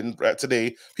call-in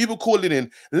today, people calling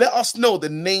in, let us know the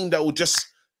name that will just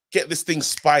get this thing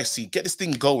spicy, get this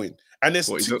thing going. And there's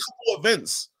two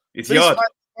events. It's Yard.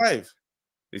 5v5.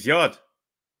 It's Yard.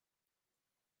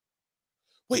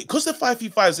 Wait, because the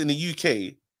 5v5s in the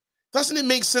UK, doesn't it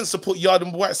make sense to put Yard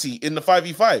and Buatsi in the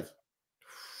 5v5?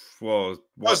 Well,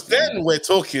 because then we're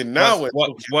talking. Now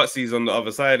Buatsi's on the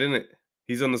other side, isn't it?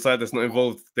 He's on the side that's not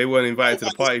involved. They weren't invited to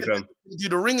the party, fam. Do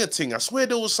the ringer thing. I swear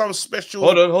there was some special...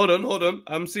 Hold on.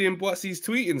 I'm seeing Buatsi's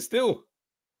tweeting still.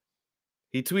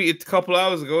 He tweeted a couple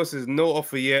hours ago, says, no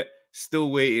offer yet,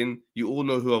 still waiting. You all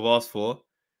know who I've asked for.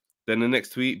 Then the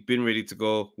next tweet, been ready to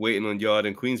go, waiting on Yard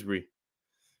and Queensbury.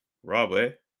 Rob,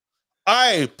 eh?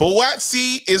 Aye,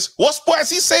 Buatsi is... What's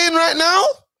Buatsi saying right now?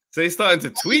 So he's starting to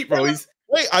tweet, bro.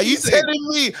 Wait, are you telling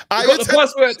me? He got the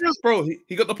password, bro.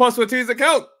 He got the password to his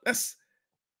account. That's...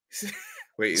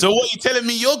 Wait, so what are you telling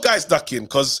me your guy's ducking?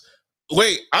 Because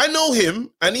wait, I know him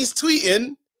and he's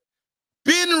tweeting,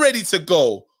 been ready to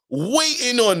go,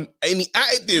 waiting on any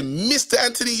active Mr.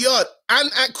 Anthony Yard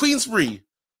and at Queensbury.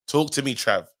 Talk to me,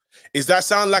 Trav. Does that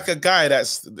sound like a guy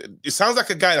that's... It sounds like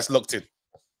a guy that's locked in.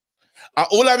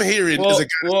 All I'm hearing is a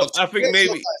guy... Well, I think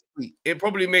maybe it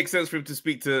probably makes sense for him to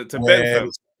speak to Ben,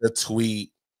 fam. The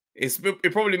tweet.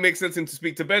 It probably makes sense for him to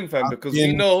speak to Ben, fam, because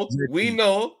we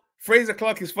know Fraser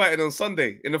Clark is fighting on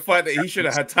Sunday in a fight that he should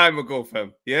have had time ago,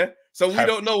 fam. Yeah? So we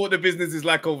don't know what the business is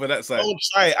like over that side. Don't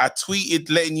try it. I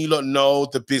tweeted letting you lot know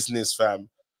the business, fam.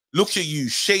 Look at you,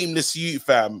 shameless you,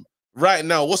 fam. Right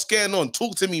now, what's going on?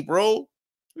 Talk to me, bro.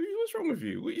 What's wrong with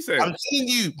you? What are you saying? I'm telling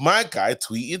you, my guy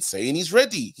tweeted saying he's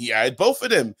ready. He added both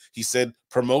of them. He said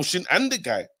promotion and the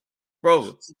guy. Bro,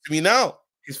 talk to me now.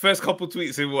 His first couple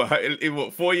tweets in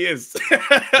what 4 years?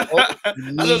 I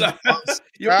don't know.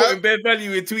 You're putting bare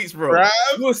value in tweets, bro.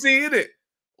 We'll see, innit?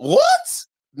 What?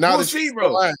 Now we'll see,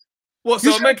 bro. What?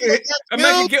 So I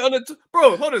can get on the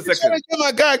bro. Hold on a second. Get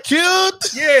my guy killed.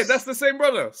 Yeah, that's the same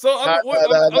brother. So I'm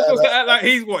supposed to act like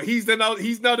he's what? He's now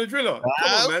the driller.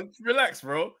 Come on, man. Relax,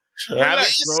 bro.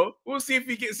 Relax, bro. We'll see if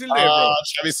he gets in there, bro.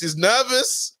 Travis is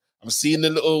nervous. I'm seeing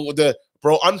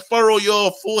bro. Unfurrow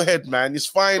your forehead, man. It's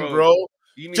fine, bro.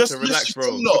 You need to relax,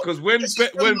 bro. Because when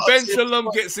Ben Shalom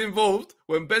gets involved,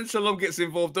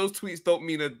 those tweets don't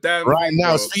mean a damn thing. Right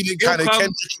now, it's feeling kind of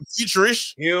Kendrick and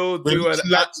Future-ish. He'll do an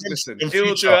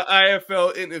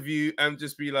IFL interview and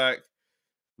just be like,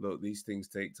 look, these things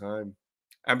take time.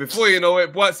 And before you know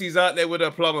it, Boatsy's out there with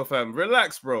a plumber, fam.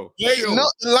 Relax, bro. Wait, no,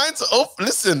 the lines are off.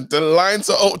 Listen, the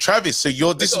lines are off. Travis, so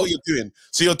this is what you're doing.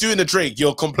 So you're doing the Drake.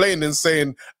 You're complaining and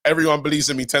saying everyone believes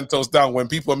in me 10 toes down when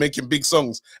people are making big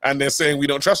songs and they're saying we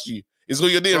don't trust you. Is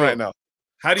what you're doing right now.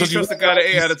 How do you trust the guy that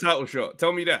ain't had a title shot?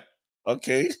 Tell me that.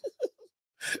 Okay.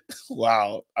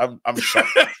 Wow. I'm shocked.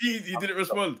 you didn't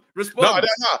respond. Respond.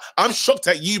 No, I'm shocked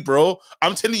at you, bro.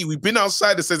 I'm telling you, we've been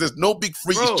outside and says there's no big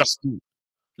three. It's just you.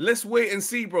 Let's wait and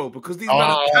see, bro, because these men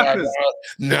are cappers.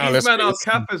 These men are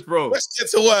cappers, bro. Let's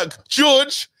get to work.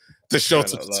 George, the show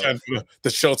took a turn. The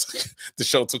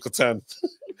show took a turn.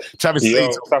 Travis is 8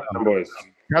 toes down, boys.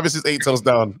 Travis is 8 toes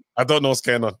down. I don't know what's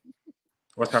going on.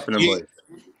 What's happening, boys?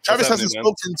 Travis hasn't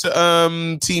spoken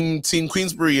to Team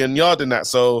Queensbury and Yard and that,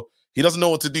 so he doesn't know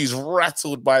what to do. He's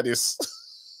rattled by this.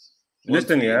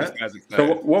 Listen, yeah.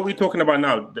 So what are we talking about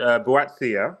now?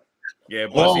 Boatsy, yeah? Yeah,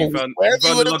 Boatsy found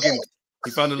the login. He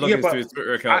found the logins to his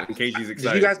Twitter account, and KG's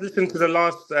excited. Did you guys listen to the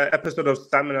last episode of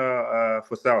Stamina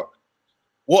for Sale?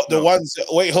 What, the ones...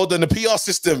 Wait, hold on. The PR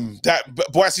system that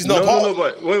Boatsy's not part of?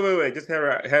 But wait. Just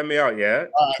hear me out, yeah?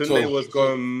 Tunde was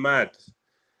going mad.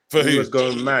 For who? He was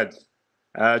going mad.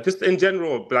 Just in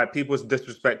general, like, people's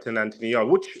disrespecting Anthony Yard,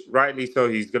 which rightly so,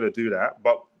 he's going to do that.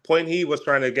 But point he was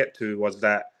trying to get to was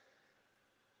that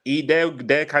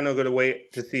they're kind of going to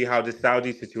wait to see how the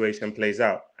Saudi situation plays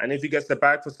out. And if he gets the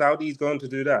bag for Saudi, he's going to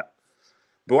do that.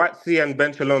 Boatsy and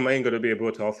Ben Shalom ain't going to be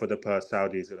able to offer the purse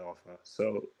Saudi's going to offer.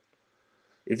 So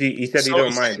if he said he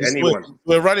don't mind anyone.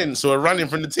 We're running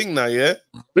from the thing now, yeah?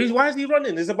 But why is he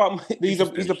running? It's about he's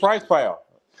a prize fighter.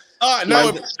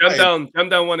 No, Jam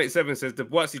down 187 says the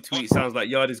Boatsy tweet sounds like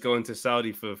Yard is going to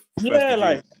Saudi for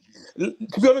like, to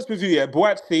be honest with you, yeah,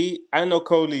 Boatsy and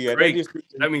Okoli, yeah,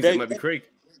 that means it might be Craig.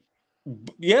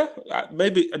 Yeah,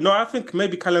 maybe. No, I think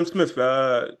maybe Callum Smith.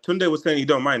 Tunde was saying he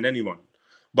don't mind anyone,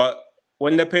 but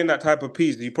when they're paying that type of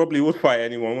piece, he probably would fight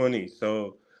anyone, won't he?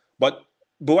 So, but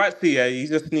Boatsy, yeah, he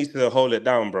just needs to hold it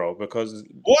down, bro. Because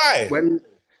why?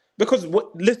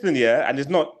 Listen, yeah, and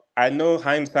it's not. I know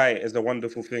hindsight is a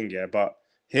wonderful thing, yeah, but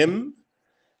him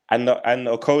and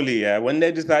Okoli, yeah, when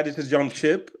they decided to jump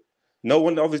ship, no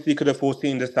one obviously could have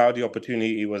foreseen the Saudi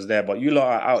opportunity was there, but you lot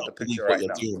are out the picture right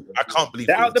now. I can't believe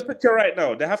they're out the picture right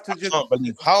now. They have to I can't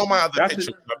believe. How am I out the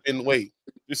picture? I've been wait.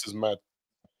 This is mad.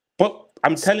 But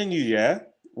I'm telling you, yeah,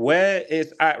 where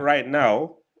it's at right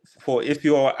now, for if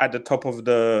you're at the top of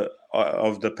the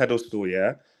pedestal,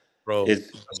 yeah, bro, is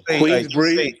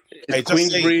Queensbury,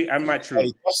 and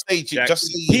Matchroom.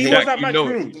 He was at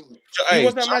Matchroom.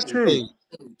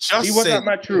 He was at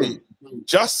Matchroom.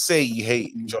 Just say you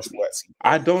hate Josh Boatsy.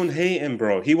 I don't hate him,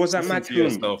 bro. He was at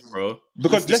Matchroom, bro.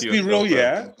 Because let's be real,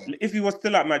 yeah. If he was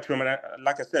still at Matchroom, and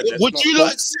like I said, would you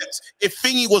not accept if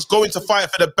Thingy was going to fight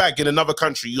for the bag in another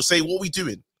country? You say, "What are we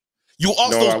doing?" You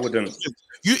ask no, I wouldn't.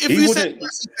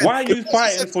 Why are you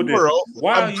fighting for this?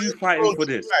 Why are you fighting for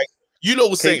this? You know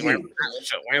what's saying?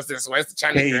 Where's the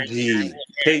challenge?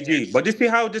 KG. But you see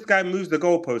how this guy moves the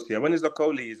goalpost here? When is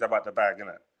Okoli is about the bag,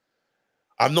 innit?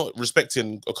 I'm not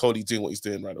respecting Okoli doing what he's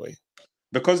doing right away.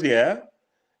 Because, yeah,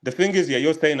 the thing is, yeah,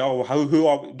 you're saying, oh, who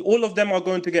are all of them are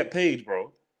going to get paid,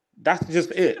 bro. That's just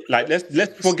it. Like, let's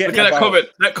forget about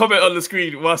that comment on the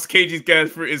screen whilst KG's going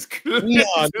through is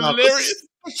hilarious.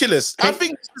 Ridiculous. I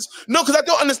think because I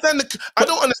don't understand I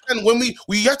don't understand when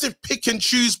we have to pick and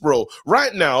choose, bro.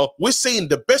 Right now, we're saying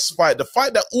the best fight, the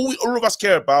fight that all of us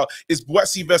care about, is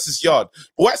Boatsy versus Yard.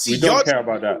 We don't care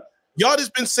about that. Yard has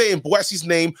been saying Boatsy's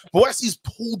name. Boatsy's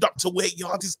pulled up to where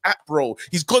Yard is at, bro.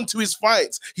 He's gone to his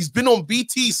fights. He's been on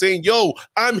BT saying, yo,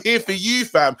 I'm here for you,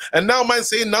 fam. And now man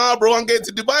saying, nah, bro, I'm getting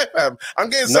to Dubai, fam. I'm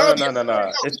getting Saudi.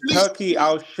 No. It's Turkey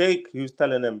Al Sheikh who's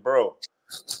telling him, bro,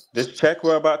 this check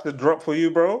we're about to drop for you,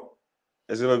 bro,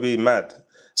 is going to be mad.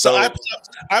 So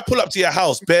I pull up to your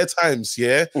house bare times,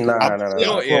 yeah? No.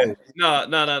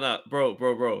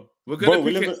 Bro. We're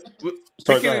gonna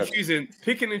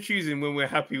picking and choosing when we're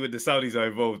happy with the Saudis are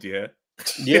involved, yeah?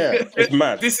 Yeah, it's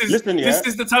mad. This is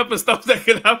the type of stuff that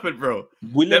can happen, bro.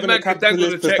 We live in a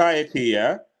capitalist society,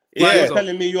 yeah? If you're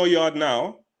telling me your Yard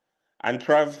now and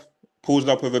Trav pulls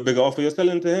up with a bigger offer, you're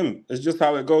selling to him. It's just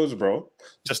how it goes, bro.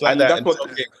 Just like that.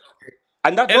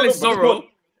 Ellis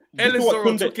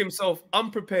Zorro took himself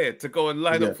unprepared to go and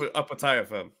line up for Upper Tire,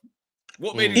 fam.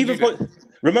 What made him do that?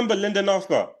 Remember Lyndon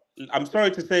Arthur? I'm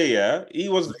sorry to say, yeah, he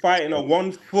was fighting on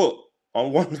one foot.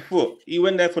 He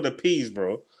went there for the peas,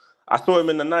 bro. I saw him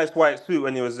in a nice white suit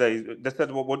when he was there. They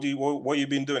said, what you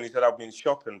been doing? He said, I've been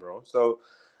shopping, bro. So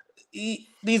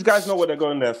these guys know what they're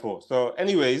going there for. So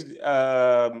anyways,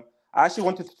 I actually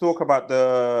wanted to talk about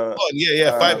the. Oh,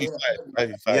 yeah,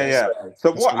 5v5. Yeah.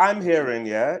 So what I'm hearing,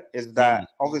 is that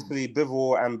obviously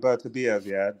Bivol and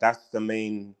Bertabiev, that's the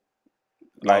main,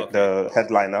 the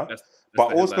headliner.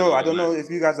 But also, I don't know if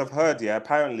you guys have heard,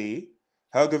 apparently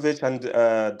Hrgović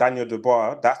and Daniel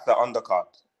Dubois, that's the undercard.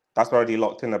 That's already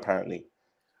locked in, apparently.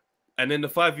 And then the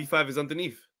 5v5 is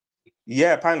underneath.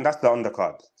 Yeah, apparently that's the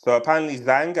undercard. So apparently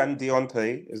Zhang and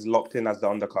Deontay is locked in as the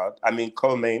undercard. I mean,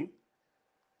 co-main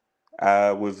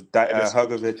with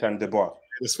Hrgović and Dubois.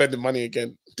 They're spending money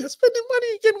again. That's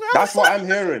what I'm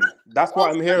hearing.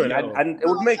 And it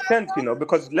would make sense,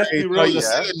 because let's be real,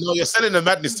 you're selling the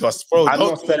madness to us, bro. I'm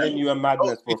not selling you a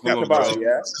madness, bro. Think about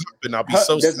it, I'll be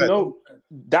so sad.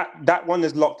 That one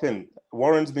is locked in.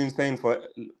 Warren's been saying for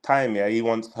time, he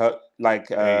wants her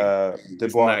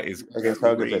Dubois against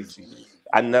Hrgović.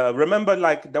 And remember,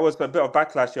 there was a bit of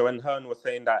backlash here when Hearn was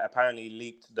saying that apparently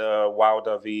leaked the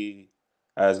Wilder v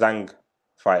Zhang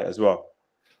fight as well.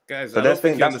 Guys, so they're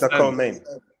saying that's the co-main.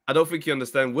 I don't think you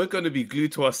understand. We're going to be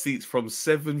glued to our seats from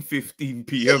 7:15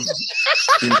 p.m.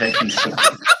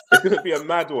 It's going to be a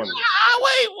mad one.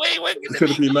 Wait. It's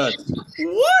going to be mad.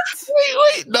 What?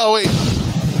 Wait.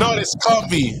 No, this can't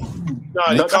be.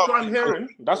 No, that's what I'm hearing.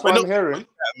 That's what I'm hearing.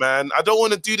 Man, I don't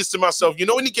want to do this to myself. You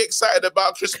know when you get excited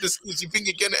about Christmas, you think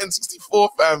you're getting N64,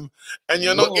 fam, and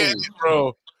you're not getting it,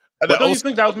 bro. But don't you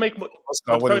think that would make more...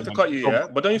 I'm sorry to cut you,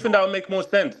 but don't you think that would make more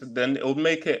sense? Then it would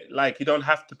make it you don't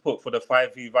have to put for the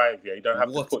 5v5, You don't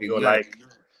have to put your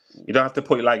you don't have to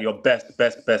put your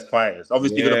best fighters.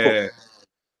 Obviously, you're gonna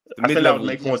put. I think that would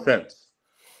make more sense.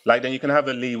 Then you can have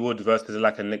a Lee Wood versus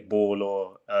a Nick Ball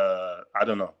or I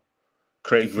don't know,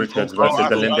 Craig Richards versus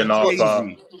the Lyndon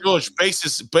Arthur. George,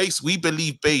 base. We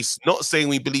believe base. Not saying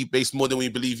we believe base more than we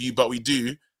believe you, but we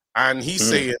do. And he's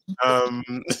saying,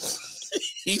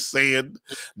 he's saying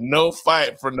no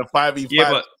fight from the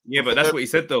 5v5. Yeah, but that's what he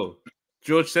said though.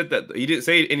 George said that he didn't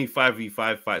say any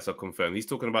 5v5 fights are confirmed. He's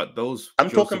talking about those. I'm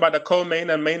talking about the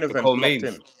co-main and main event.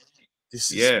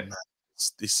 This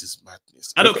is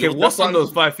madness. I don't care what's on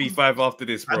those 5v5 after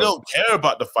this, bro. I don't care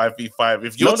about the 5v5.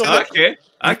 If you're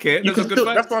I care.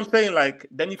 That's what I'm saying.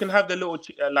 Then you can have the little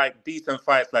decent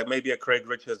fights, maybe a Craig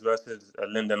Richards versus a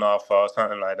Lyndon Arthur or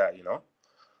something like that,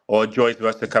 or Joyce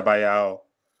versus Caballero.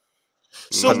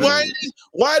 So why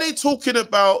are they talking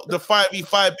about the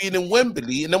 5v5 being in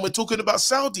Wembley and then we're talking about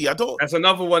Saudi? That's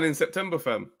another one in September,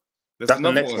 fam. That's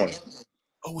the next one.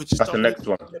 Oh, that's the next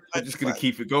one. I'm just gonna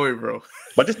keep it going, bro.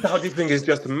 But this Saudi thing is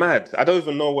just mad. I don't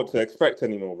even know what to expect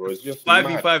anymore, bro. It's just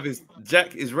 5v5 is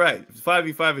Jack is right.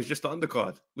 5v5 is just the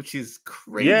undercard, which is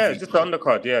crazy. Yeah, just the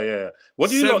undercard. Yeah. What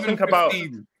do you lot think about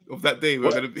of that day?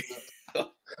 We're gonna be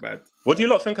mad. What do you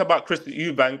lot think about Chris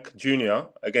Eubank Jr.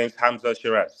 against Hamza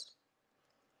Shiraz?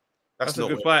 That's a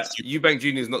good fight. Eubank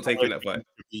Jr. is not taking that fight.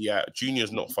 Yeah,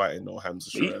 Junior's not fighting no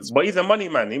Hamza Shiraz. But he's a money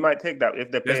man. He might take that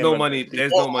if they're paying. There's no money.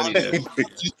 There's no money there.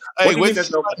 Hey, where's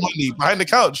no money? Behind the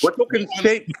couch. We're talking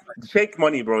shake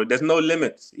money, bro. There's no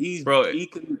limits. He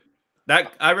can.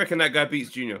 I reckon that guy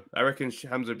beats Junior. I reckon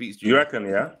Hamza beats Junior. You reckon,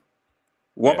 yeah?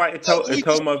 What about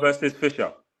Itoma versus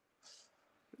Fisher?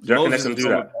 Do you reckon they can do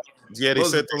that? Yeah, they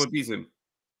said Itoma beats him.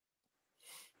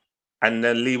 And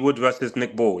then Lee Wood versus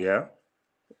Nick Ball, yeah?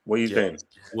 What are you saying?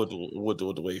 Wood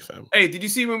all the way, fam. Hey, did you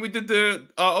see when we did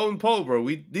our own poll, bro?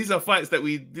 These are fights that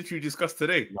we literally discussed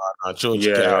today. Nah, George,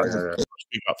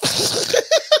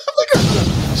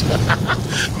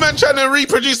 Man trying to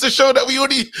reproduce the show that we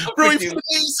already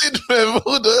produced, man.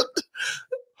 Hold on.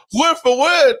 Word for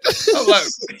word. I'm like,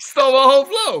 he stole my whole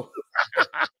flow.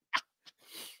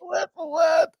 Word for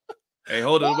word. Hey,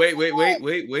 hold on.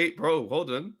 Wait, bro. Hold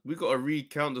on. We got to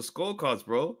recount the scorecards,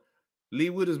 bro.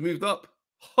 Lee Wood has moved up.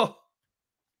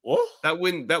 What? That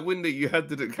win that you had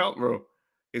didn't count, bro.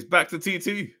 It's back to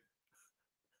T2.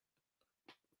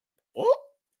 What?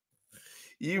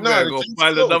 You better go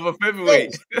find another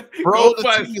featherweight. Bro, go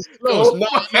find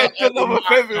another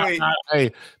featherweight.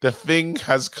 Hey, the thing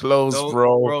has closed,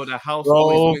 bro. Bro, the house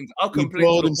always wins. I'll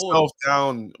complain to the himself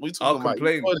down. I'll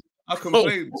complain.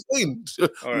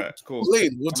 All right, cool.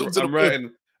 I'm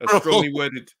writing a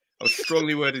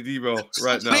strongly worded email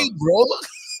right now. Bro.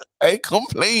 Hey,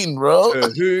 complain, bro. To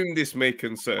whom this may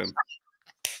concern.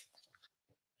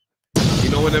 You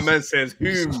know when a man says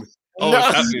whom? Oh, it's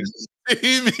happening.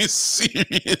 Whom is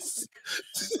serious.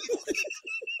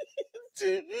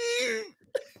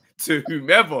 To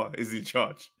whomever is in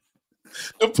charge.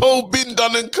 The poll been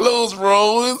done and closed,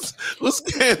 bro. What's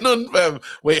going on, fam?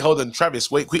 Wait, hold on. Travis,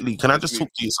 wait quickly. Can I just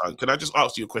talk to you, son? Can I just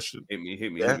ask you a question? Hit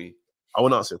me. I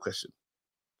want to ask you a question.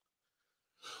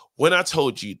 When I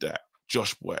told you that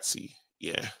Josh Buatsi,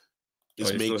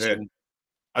 is making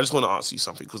I just want to ask you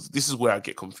something because this is where I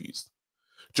get confused.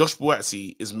 Josh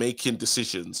Buatsi is making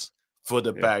decisions for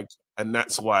the bag, and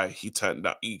that's why he turned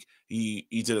out. He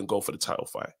didn't go for the title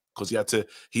fight because he had to.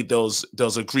 There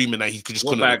was agreement that he could just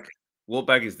couldn't. Bag? What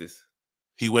bag is this?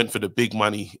 He went for the big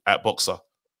money at Boxer.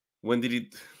 When did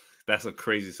he? That's a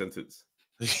crazy sentence.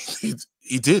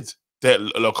 he did. That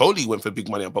Locoli went for big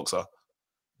money at Boxer.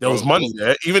 There was money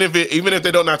there. Even if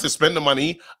they don't have to spend the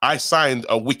money, I signed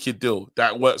a wicked deal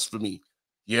that works for me.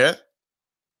 Yeah.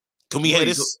 Can we hear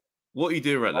this? What are you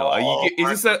doing right now?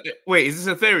 Is this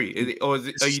a theory?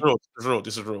 This is real.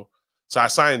 This is real. So I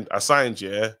signed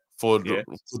for good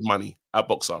money at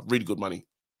Boxer, really good money.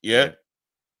 Yeah.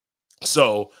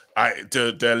 So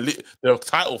the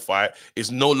title fight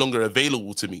is no longer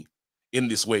available to me in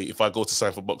this way if I go to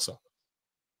sign for Boxer.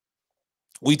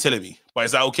 What are you telling me? But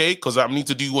is that okay? Because I need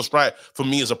to do what's right for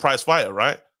me as a prize fighter,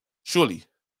 right? Surely.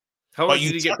 How much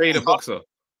did you get paid at Boxer?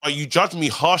 But you judge me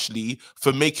harshly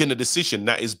for making a decision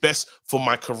that is best for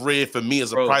my career, for me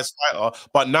as a prize fighter.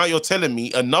 But now you're telling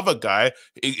me another guy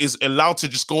is allowed to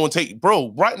just go and take...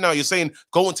 Bro, right now you're saying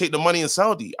go and take the money in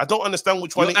Saudi. I don't understand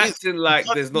which one it is. You're acting like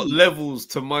there's not levels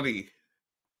to money.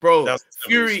 Bro,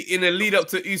 Fury in a lead up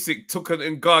to Usyk took an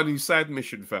Ngannou side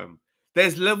mission, fam.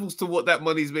 There's levels to what that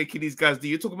money's making these guys do.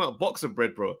 You're talking about Boxer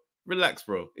bread, bro. Relax,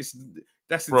 bro.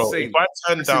 That's insane. If I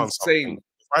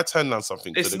turn down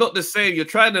something, it's not the same. You're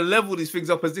trying to level these things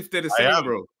up as if they're the same,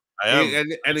 bro. I am,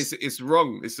 and it's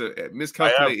wrong. It's a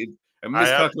miscalculated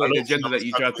agenda that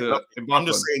you try to embark on. I'm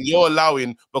just saying you're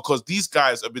allowing because these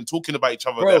guys have been talking about each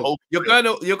other. Bro, you're going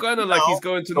to like he's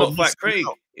going to not fight Craig.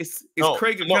 It's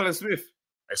Craig and Callum Smith.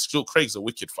 It's still Craig's a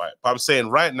wicked fight, but I'm saying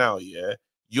right now,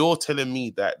 you're telling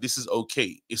me that this is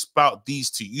okay. It's about these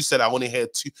two. You said I want to hear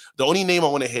two. The only name I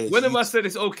want to hear is when have I said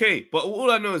it's okay? But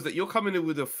all I know is that you're coming in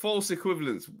with a false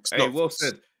equivalence. Hey, well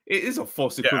said. It is a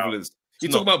false equivalence.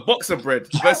 You're talking about Boxer bread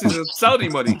versus Saudi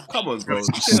money. Come on, bro.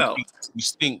 Chill out. You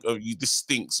stink. This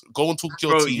stinks. Go and talk to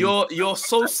your team. You're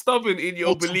so stubborn in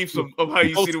your beliefs of how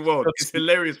you see the world. It's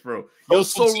hilarious, bro. You're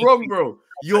so wrong, bro.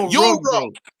 You're wrong,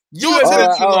 bro. You and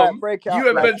Ben Shalom. You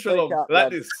and Ben Shalom.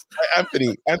 Like this.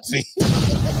 Anthony.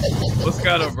 What's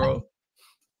going on, bro?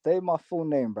 Say my full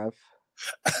name, bruv.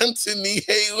 Anthony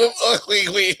Haywood. Oh,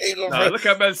 wait, Haywood, bro. Look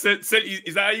at man said.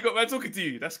 Is that how you got man talking to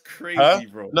you? That's crazy,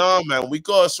 bro. No, man. We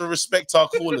got to respect our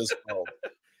callers, bro.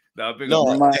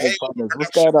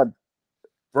 What's going on?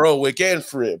 Bro, we're getting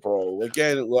through it, bro.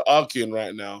 We're arguing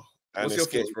right now. What's your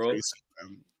thoughts, bro? Crazy,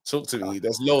 talk to me.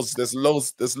 There's loads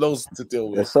to deal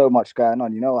with. There's so much going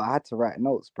on. You know, I had to write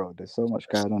notes, bro. There's so much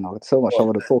going on. There's so much I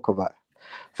want to talk about.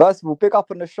 First of all, pick up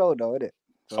on the show, though, innit?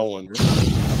 Come on.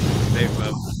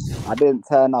 I didn't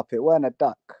turn up. It weren't a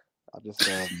duck. I just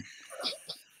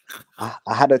I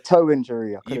had a toe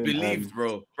injury. You believed,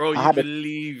 bro. You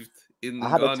believed in. I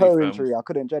had a toe injury. I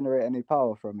couldn't generate any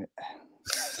power from it.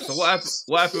 So what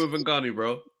happened with Ngannou,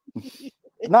 bro?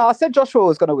 No, I said Joshua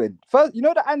was gonna win. First, you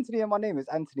know that Anthony in my name is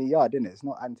Anthony Yard, isn't it? It's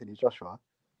not Anthony Joshua.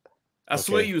 I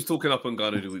swear you was talking up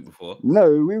Ngannou the week before. No,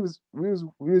 we was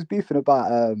beefing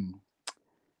about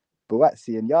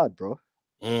Buatsi and Yard, bro.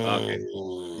 Okay.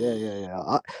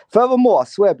 Yeah. Furthermore, I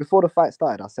swear before the fight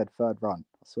started, I said third round.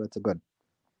 I swear to God.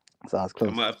 So I was close.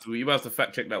 You might have to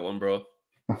fact check that one, bro.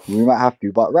 We might have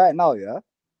to, but right now,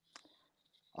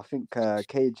 I think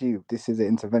KG, this is an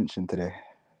intervention today.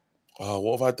 Oh,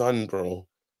 what have I done, bro?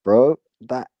 Bro,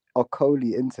 that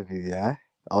Okoli interview, I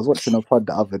was watching a pod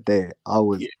the other day. I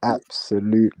was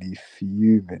absolutely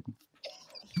fuming.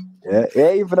 Yeah, it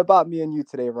ain't even about me and you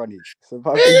today, Ronnie. It's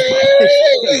about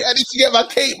I need to get my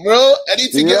cape, bro. I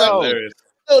need to get my...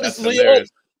 No, this is hilarious.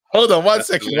 Hold on, one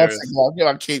second. I'll get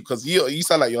my cape because you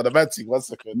sound like you're the man thing. 1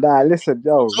 second. Nah, listen,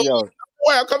 yo.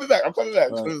 Wait, I'm coming back.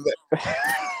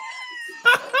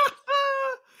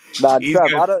 Nah,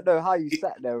 Trev, I don't know how you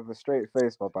sat there with a straight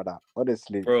face, my brother.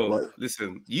 Honestly, bro.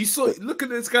 Listen, look at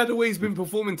this guy the way he's been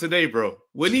performing today, bro.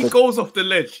 When he goes off the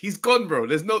ledge, he's gone, bro.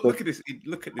 There's no look at this.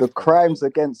 Look at this. The crimes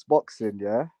against boxing,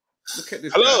 Look at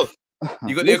this. Hello. Guy.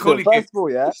 You got the Okoli. First of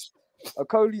all,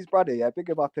 Okoli's brother, big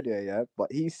him up in here, but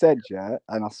he said,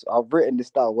 and I've written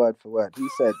this down word for word.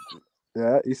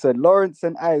 He said, Lawrence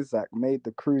and Isaac made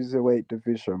the cruiserweight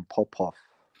division pop off.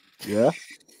 Yeah.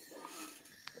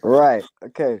 Right,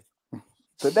 okay.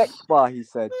 The next bar he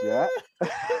said,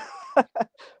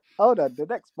 hold on, the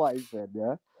next bar he said,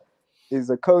 is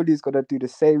Okoli's gonna do the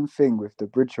same thing with the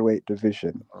Bridgerweight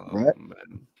division, right?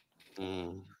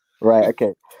 Right,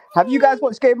 okay. Have you guys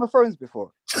watched Game of Thrones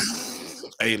before?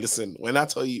 Hey, listen, when I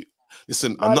tell you,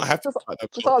 I'm not happy.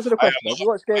 Just answer the question. Have you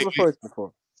watched Game of Thrones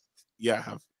before? Yeah, I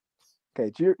have. Okay,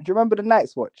 do you remember the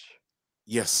Night's Watch?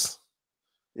 Yes.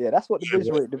 Yeah, that's what the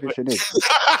Bridgeweight division is.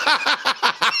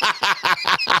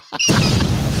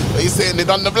 He's saying they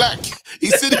done the black. He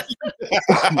said,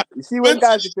 You see, when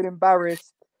guys have been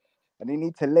embarrassed and they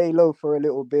need to lay low for a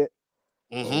little bit,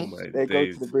 Oh my they go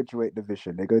days. to the Bridgeweight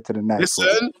division. They go to the night.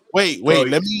 listen, wait, Bro,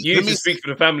 let you me need to speak for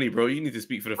the family, bro. You need to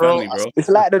speak for the Bro, family, bro. It's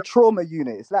like the trauma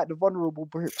unit. It's like the vulnerable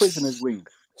prisoners wing.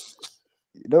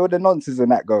 You know where the nonsense in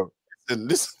that go.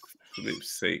 listen. For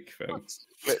Flip's sake, fam.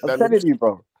 I'm telling you,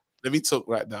 bro. Let me talk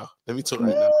right now.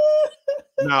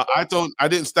 Now, I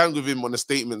didn't stand with him on the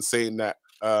statement saying that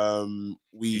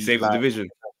we You saved the division.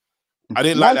 I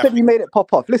didn't Man like said that. he made it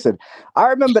pop off. Listen, I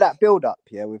remember that build up,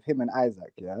 yeah, with him and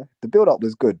Isaac, yeah. The build up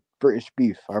was good. British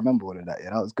beef. I remember all of that, yeah.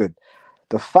 That was good.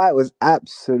 The fight was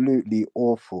absolutely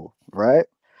awful, right?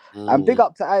 And big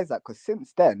up to Isaac, because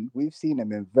since then, we've seen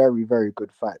him in very, very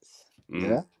good fights.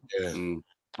 Yeah.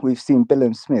 We've seen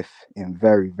Billam Smith in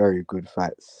very, very good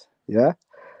fights. Yeah.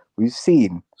 We've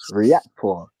seen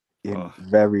Reactor in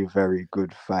very, very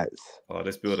good fights. Oh,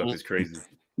 this build up is crazy.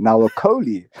 Now,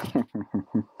 Okoli,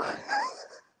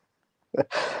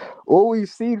 all we've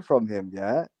seen from him,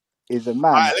 yeah, is a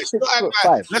man. Right, let's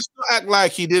not act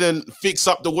like he didn't fix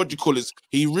up the what do you call it.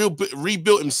 He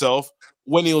rebuilt himself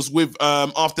when he was with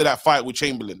after that fight with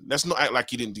Chamberlain. Let's not act like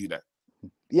he didn't do that.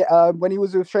 Yeah, when he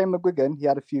was with Shane McGuigan, he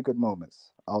had a few good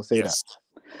moments. I'll say that.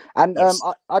 And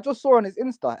I just saw on his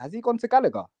Insta, has he gone to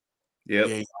Gallagher? Yep.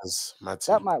 Yeah, he has.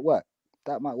 That might work.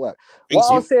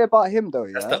 What I'll say about him though,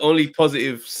 that's the only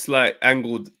positive, slight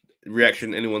angled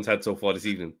reaction anyone's had so far this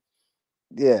evening.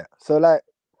 Yeah. So like,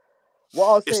 what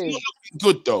I'll say it's is not looking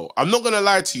good though. I'm not gonna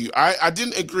lie to you. I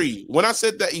didn't agree when I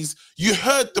said that you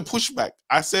heard the pushback.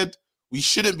 I said we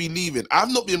shouldn't be leaving.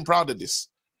 I've not been proud of this.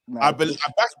 I backed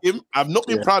him. I've not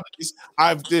been proud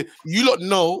of this. You lot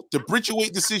know the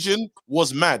Bridgeweight decision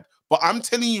was mad. But I'm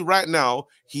telling you right now,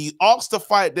 he asked to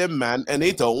fight them, man, and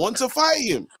they don't want to fight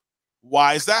him.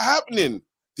 Why is that happening?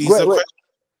 Wait.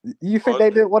 You think they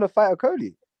didn't want to fight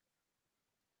Okoli?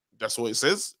 That's what it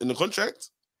says in the contract.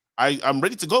 I'm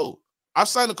ready to go. I've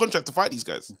signed a contract to fight these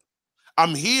guys.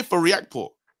 I'm here for Reactor.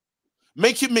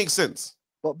 Make it make sense.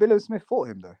 But Billam Smith fought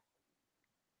him though.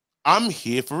 I'm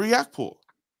here for Reactor.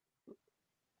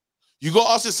 You got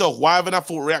to ask yourself, why haven't I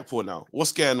fought Reactor now?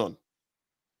 What's going on?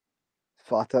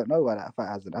 I don't know why that fight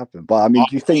hasn't happened. But I mean,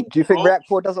 do you think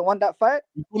Reactor doesn't want that fight?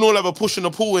 We can all have a push and a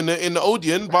pull in the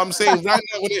Odeon, but I'm saying right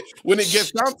now when it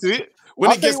gets down to it,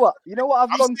 you know what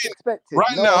I've long expected.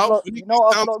 Right now, all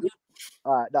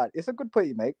right, no, it's a good point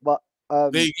you make, but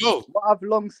there you go. What I've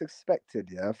long suspected,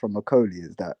 yeah, from Okoli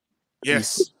is that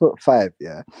he's 6'5",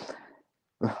 yeah.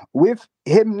 With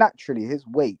him naturally, his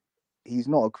weight, he's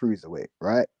not a cruiserweight,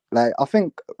 right? Like I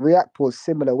think Reactor's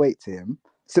similar weight to him.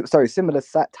 Similar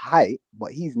height,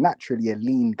 but he's naturally a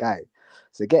lean guy.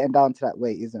 So getting down to that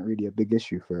weight isn't really a big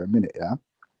issue for a minute, yeah?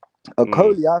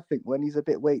 Okoli, I think when he's a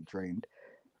bit weight drained,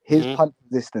 his punch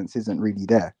resistance isn't really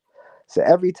there. So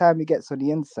every time he gets on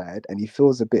the inside and he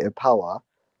feels a bit of power,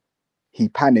 he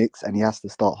panics and he has to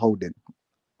start holding.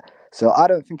 So I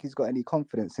don't think he's got any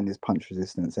confidence in his punch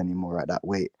resistance anymore at that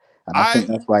weight. And I think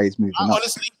that's why he's moving up.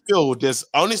 Honestly feel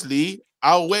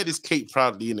I'll wear this cape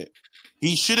proudly in it.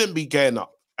 He shouldn't be getting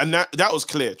up. And that was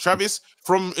clear. Travis,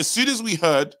 from as soon as we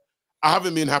heard, I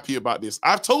haven't been happy about this.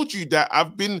 I've told you that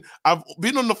I've been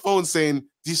on the phone saying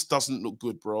this doesn't look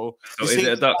good, bro. So is it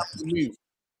a duck?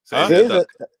 It's not a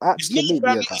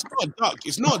duck.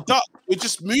 It's not a duck. We're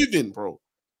just moving, bro.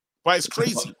 But it's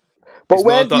crazy. But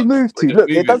where do you move to?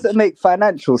 Look, it doesn't make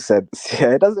financial sense.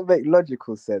 Yeah, it doesn't make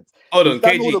logical sense. Hold on,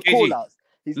 KG.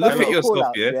 He's look at your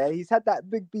stuff, yeah. He's had that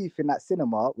big beef in that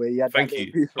cinema where he had. Thank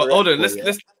you. Beef but hold on, let's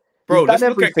look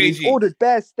at KG. He's ordered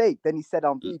bear steak, then he said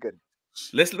I'm vegan.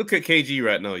 Let's look at KG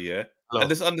right now, yeah, and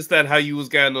let's understand how you was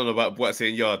going on about what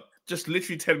saying yard just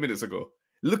literally 10 minutes ago.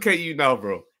 Look at you now,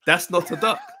 bro. That's not a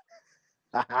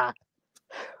duck.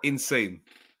 Insane.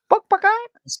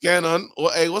 What's going on?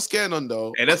 Hey, what's going on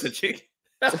though? Hey, that's a chick.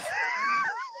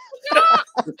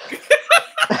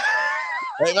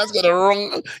 Hey, that's got the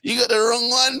wrong. You got the wrong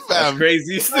one, fam. That's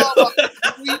crazy.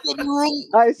 You got the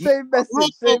wrong. Same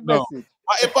message.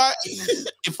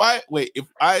 If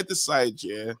I decide,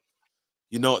 yeah,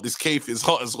 you know what, this cape is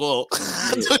hot as well.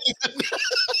 You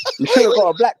should have got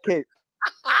a black cape.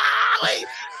 Wait,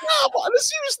 no, but on a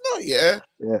serious note, yeah.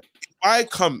 Yeah.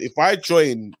 If I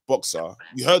join Boxer,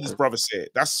 you heard his brother say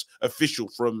it. That's official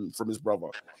from his brother.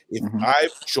 If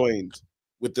I've joined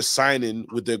with the signing,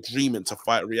 with the agreement to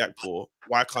fight Reactor,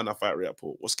 why can't I fight Reactor?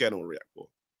 What's going on with Reactor?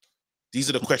 These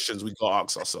are the questions we got to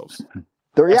ask ourselves.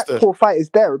 The Reactor fight is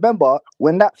there. Remember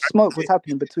when that smoke was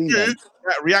happening between them?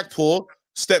 Reactor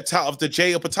stepped out of the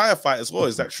Jay Opataya fight as well.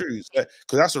 Is that true? Because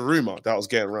that's a rumor that was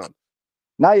getting around.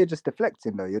 Now you're just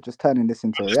deflecting, though. You're just turning this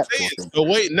into a React Saying, thing. so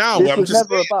wait, now This I'm was just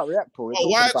never saying, about React.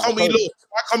 why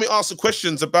can't we answer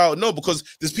questions about no? Because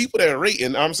there's people that are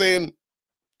rating. I'm saying,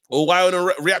 well, why on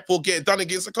a React Paul get it done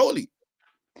against a Coley?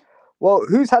 Well,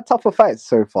 who's had tougher fights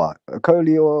so far,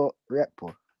 Coley or React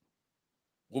Paul?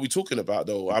 What are we talking about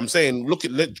though? I'm saying, go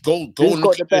Who's and got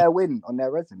look the at better win on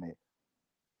their resume?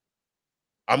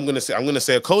 I'm gonna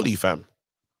say a Coley, fam.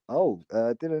 Oh,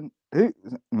 didn't who?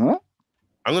 Huh?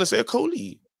 I'm gonna say a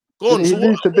Coley. Go on. Didn't he So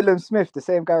lose to Willem Smith, the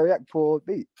same guy React Paul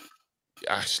beat?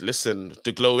 Ash, listen,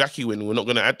 the Glowacki win. We're not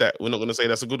gonna add that. We're not gonna say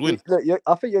that's a good win, Look,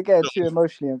 I think you're getting too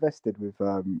emotionally invested with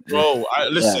bro.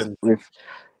 Listen,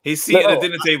 his seat at the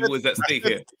dinner table is at stake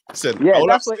here. listen. yeah, all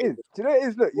that's I'm what it is. Do you know what it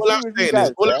is? Look, you All see I'm with saying you guys,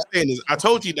 is, all yeah? I'm saying is, I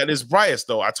told you that there's bias,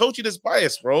 though. I told you there's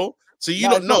bias, bro. So you Nah,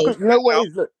 don't it's not know. good. You know what it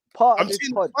is? Look, part of I'm this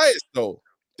seeing pod. bias, though.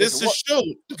 This Listen, is show.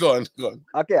 Go on.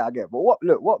 I get. But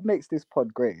what makes this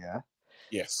pod great, yeah,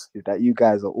 Yes. is that you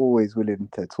guys are always willing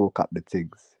to talk up the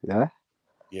things, yeah.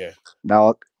 Yeah.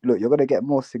 Now, look, you're gonna get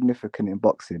more significant in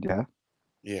boxing, yeah,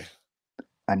 Yeah.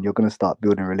 and you're gonna start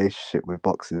building a relationship with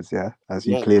boxers, yeah, as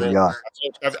you No, clearly bro. are.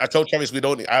 I told Travis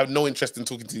I have no interest in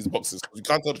talking to these boxers. You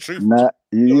can't tell the truth. Nah,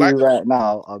 you like right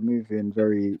now are moving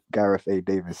very Gareth A.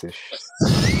 Davis-ish.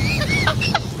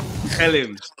 Tell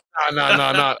him. No.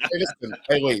 Hey, listen.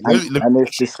 Hey, wait. And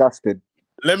it's disgusting.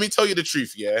 Let me tell you the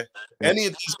truth, yeah? Any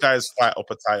of these guys fight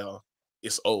Opataya,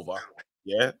 it's over.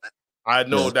 Yeah. I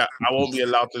know that I won't be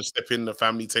allowed to step in the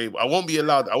family table. I won't be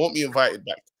invited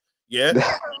back. Yeah.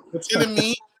 You're telling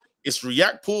me it's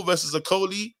React Paul versus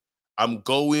Okoli. I'm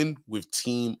going with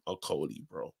Team Okoli,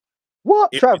 bro.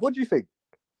 What, Trav? What do you think?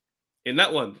 In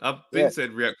that one, I've been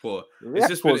said React Paul.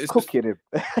 React Paul's cooking him.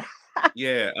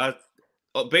 Yeah,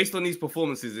 based on these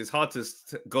performances, it's hard to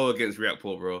go against React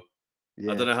Paul, bro.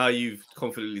 Yeah. I don't know how you've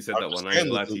confidently said that one. I ain't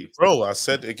gonna lie to you, bro. I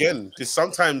said again,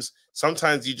 sometimes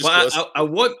you just. I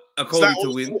want a Coley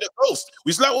to win.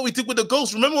 It's like what we did with the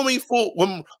Ghost. Remember when we fought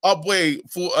when our boy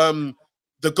fought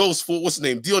the Ghost fought what's his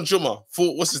name? Dion Juma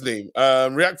fought what's his name?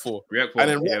 React Paul. React Paul.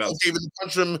 And then React Paul gave him the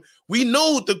punch from. We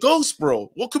know the Ghost,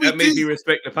 bro. What could we do? That made me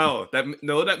respect the power. That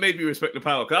made me respect the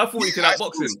power. Because I thought he could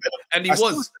outbox him, and he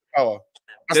was. Power.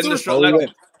 Then the shot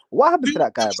landed. What happened to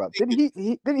that guy, bro? Didn't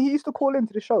he used to call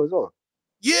into the show as well?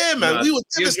 Yeah, man. We were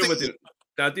devastated.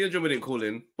 Dion Drummer didn't call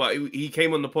in, but he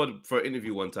came on the pod for an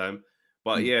interview one time.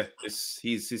 But yeah,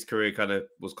 his career kind of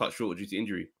was cut short due to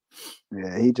injury.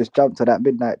 Yeah, he just jumped to that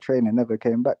midnight train and never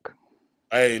came back.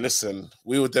 Hey, listen,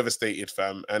 we were devastated,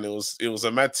 fam, and it was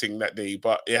a mad thing that day.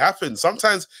 But it happens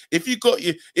sometimes. If you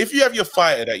have your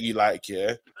fighter that you like,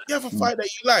 yeah, you have a fighter that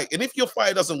you like, and if your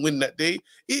fighter doesn't win that day,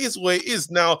 it is what it is.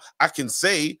 Now I can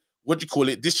say, what do you call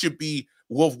it? This should be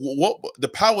what the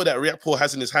power that React Paul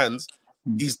has in his hands.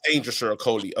 He's dangerous for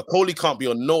Okoli. Okoli can't be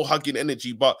on no hugging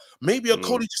energy, but maybe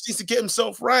Okoli just needs to get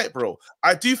himself right, bro.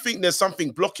 I do think there's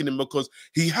something blocking him because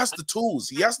he has the tools.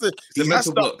 He has the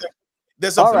mental block.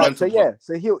 There's a all right, so yeah,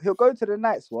 so he'll go to the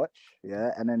Night's Watch,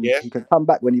 yeah, and then he can come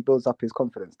back when he builds up his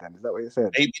confidence. Then is that what you said?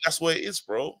 Maybe that's what it is,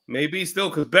 bro. Maybe still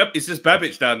because it's just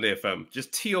Babbage down there, fam.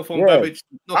 Just tee off on Babbage.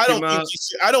 I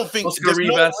don't think there's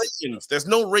no ratings. There's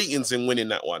no ratings in winning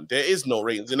that one. There is no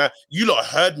ratings, and you lot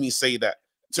heard me say that.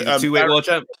 Two-weight world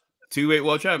champ. Two-weight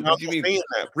world champ. What do you mean?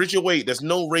 Bridger weight. There's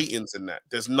no ratings in that.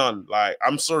 There's none. Like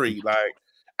I'm sorry, like.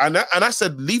 And I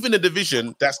said, leaving the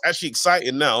division, that's actually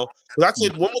exciting now. Because I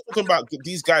said, when we're talking about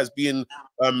these guys being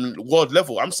world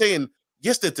level, I'm saying,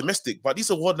 yes, they're domestic, but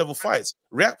these are world level fights.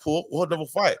 React Paul, world level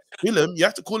fight. Willem, you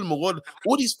have to call him a world.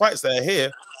 All these fights that are here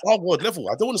are world level.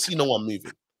 I don't want to see no one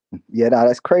moving. Yeah,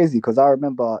 that's crazy because I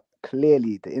remember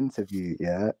clearly the interview,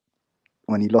 yeah,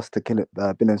 when he lost to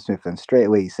Willem Smith, and straight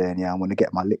away he's saying, yeah, I'm going to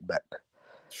get my lick back.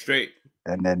 Straight.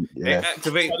 And then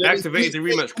activate the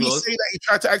rematch clause. He say that he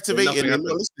tried to activate it and you're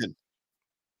not listening.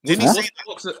 Didn't he say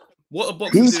what a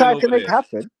boxer? He tried to make it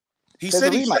happen. He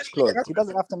said a rematch clause. He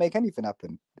doesn't have to make anything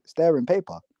happen. It's there in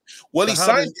paper. Well, he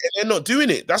signed it and they're not doing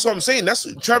it. That's what I'm saying. That's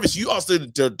Travis. You asked the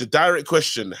direct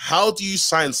question. How do you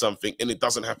sign something and it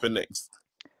doesn't happen next?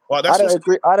 Well, I don't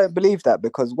agree. I don't believe that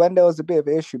because when there was a bit of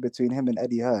an issue between him and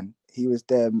Eddie Hearn, he was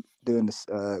there doing this,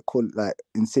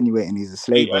 insinuating he's a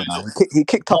slave owner. He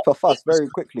kicked up a fuss very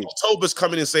quickly. October's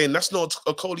coming and saying that's not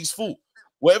Okoli's fault.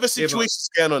 Whatever situation's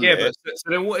going on there. But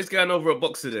so then what is going over at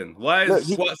Boxer then? Why is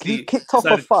he kicked up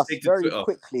a fuss very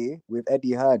quickly with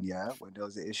Eddie Hearn, yeah, when there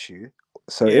was an issue.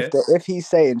 So if he's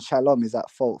saying Shalom is at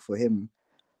fault for him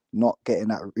not getting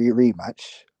that rematch,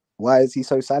 why is he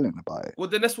so silent about it? Well,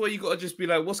 then that's why you got to just be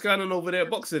like, what's going on over there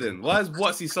at Boxer then? Why has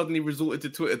Watsy suddenly resorted to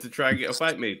Twitter to try and get a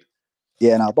fight made?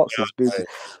 Yeah, now boxers busy. Hey,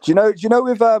 Do you know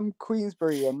with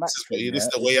Queensbury and Matchroom? this is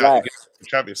the It's way out like, against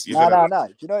Travis. You no. know,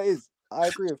 Do you know what it is? I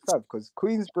agree with Trav because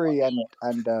Queensbury and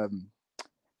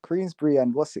Queensbury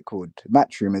and what's it called?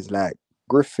 Matchroom is like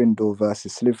Gryffindor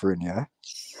versus Slytherin, yeah.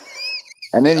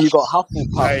 And then you got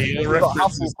Hufflepuff. Hey, You your got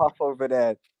references, Hufflepuff over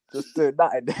there, just doing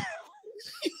that.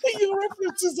 your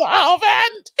references are out of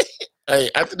hand. Hey,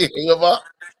 Anthony Hingover,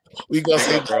 we got to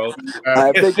say, bro.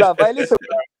 Big love. Hey, listen,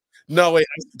 No, wait,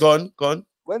 gone.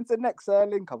 when's the next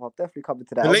link up? I'm definitely coming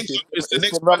to that. The Obviously, next it's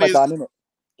been one is. Ramadan, innit?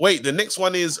 Wait, the next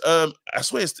one is I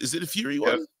swear, is it the Fury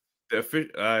one? We have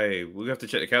to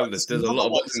check the calendars. There's a another lot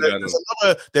of one. boxing going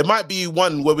on. There might be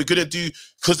one where we're gonna do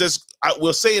because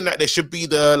we're saying that there should be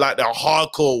the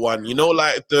hardcore one, you know,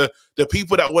 like the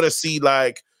people that want to see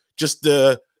like just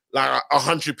the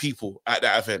 100 people at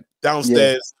that event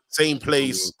downstairs, same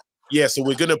place. Yeah, so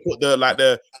we're gonna put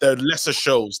the lesser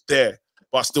shows there,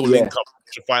 but still link up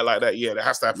to fight like that. Yeah, that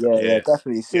has to happen. Yeah,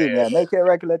 definitely soon. Yeah, make it a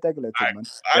regular thing, man.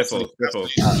 Absolutely.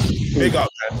 Big up,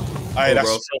 man. All right,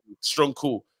 that's strong,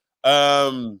 cool.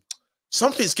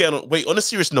 Something's going on. Wait, on a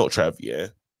serious note,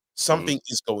 Trav, something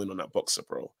is going on at Boxer,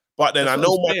 bro. But then I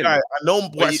know my guy. I know,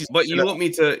 but you want me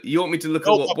to look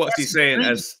at what Boxy's saying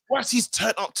as Boxy's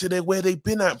turned up to where they've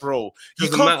been at, bro.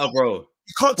 Doesn't matter, bro.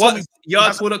 You can't tell me.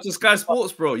 Yard pulled up to Sky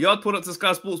Sports, bro. Yard pulled up to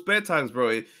Sky Sports bedtimes,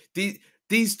 bro.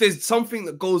 There's something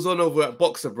that goes on over at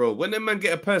Boxer, bro. When them man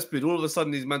get a purse bid, all of a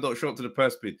sudden these men don't show up to the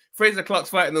purse bid. Fraser Clark's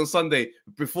fighting on Sunday.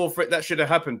 Before that should have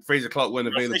happened, Fraser Clark weren't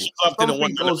available.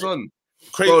 Something goes on.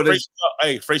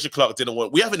 Fraser Clark didn't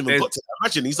want. We haven't even got to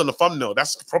imagine. He's on the thumbnail.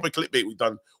 That's proper clickbait we've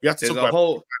done. We have to talk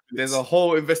about. There's a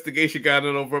whole investigation going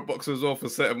on over at Boxer as well for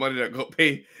certain money that got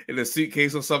paid in a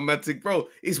suitcase or some mad thing, bro.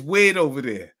 It's weird over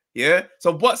there. Yeah.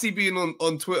 So Boxy being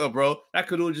on Twitter, bro, that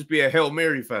could all just be a Hail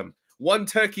Mary, fam. One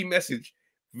turkey message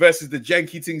versus the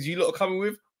janky things you lot are coming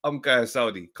with. I'm going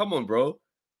Saudi. Come on, bro.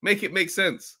 Make it make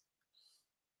sense.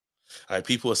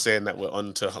 People are saying that we're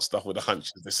on to stuff with the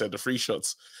hunches. They said the free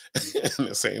shots. And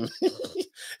they're saying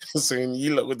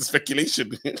you look with the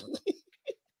speculation.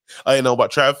 I know,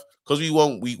 but Trav, because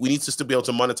we need to still be able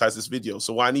to monetize this video.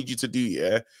 So what I need you to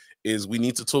do, is we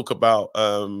need to talk about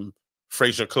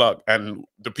Fraser Clark and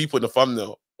the people in the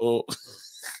thumbnail. Or what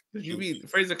do you mean,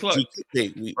 Fraser Clark?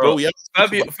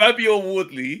 Fabio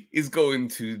Wardley is going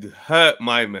to hurt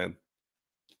my man.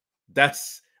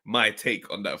 That's my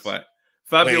take on that fight.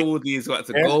 Fabio Wardley is going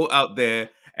to go out there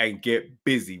and get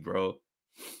busy, bro.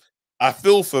 I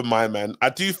feel for my man. I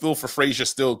do feel for Fraser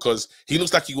still because he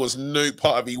looks like he wants no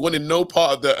part of it. He wanted no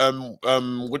part of the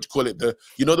what do you call it? The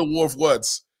war of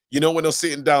words. You know when they're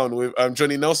sitting down with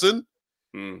Johnny Nelson.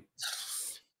 He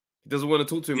doesn't want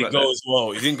to talk to him. He goes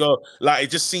well. He didn't go like it.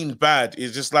 Just seemed bad.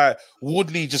 It's just like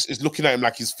Woodley just is looking at him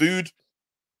like his food,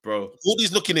 bro.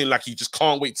 Woodley's looking at him like he just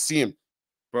can't wait to see him,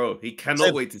 bro. He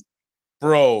cannot wait to.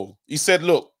 Bro, he said,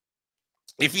 "Look,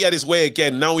 if he had his way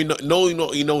again, now he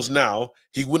knows now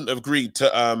he wouldn't have agreed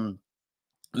to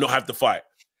not have the fight."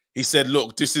 He said,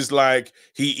 "Look, this is like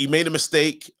he made a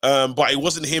mistake, but it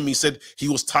wasn't him." He said he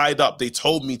was tied up. They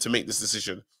told me to make this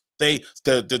decision.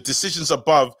 The decisions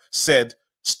above said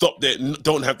stop there,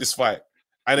 don't have this fight.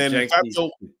 And then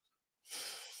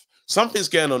something's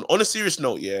going on. On a serious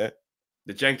note, the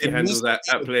janky handles that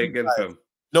play again for him.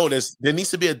 No, there needs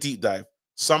to be a deep dive.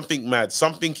 Something mad.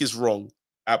 Something is wrong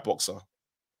at Boxer.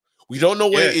 We don't know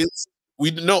where it is.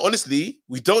 Honestly,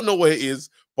 we don't know where it is,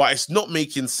 but it's not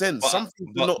making sense.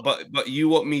 But you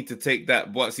want me to take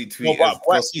that Boatsy tweet? No, but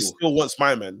Boatsy still wants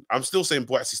my man. I'm still saying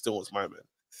Boatsy still wants my man.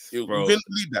 We can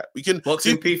believe that. We can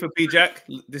boxing P for P, Jack.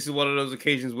 This is one of those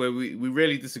occasions where we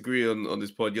really disagree on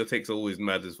this pod. Your takes are always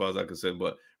mad as far as I'm concerned,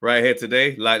 but right here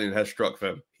today, lightning has struck,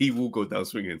 fam. He will go down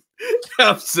swinging.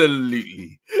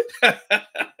 Absolutely.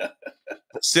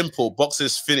 Simple.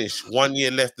 Boxers finish. 1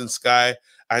 year left in Sky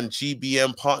and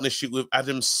GBM partnership with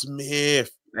Adam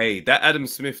Smith. Hey, that Adam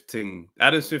Smith thing.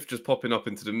 Adam Smith just popping up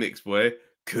into the mix, boy.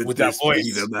 Could this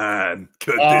be the man?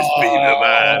 Could this be the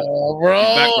man?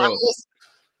 Bro.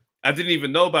 I didn't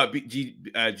even know about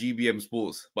GBM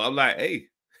Sports, but I'm like, hey,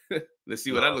 let's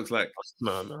see what that looks like.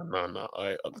 No. All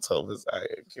right, I'll tell this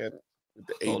again.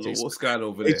 What's going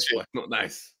over there? It's not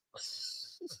nice.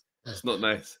 It's not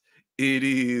nice. It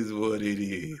is what it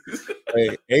is.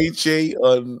 Hey, AJ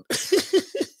on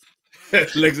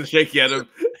legs are shaky at him.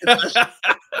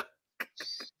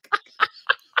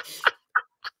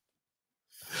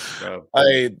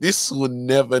 Hey, this will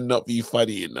never not be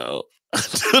funny, you know. I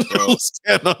don't know what's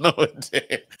going on over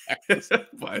there.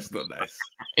 But it's not nice.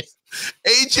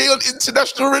 AJ on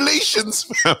international relations,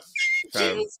 fam.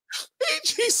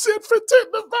 AJ said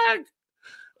protect the bag.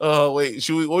 Oh wait,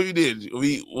 should we? What we did?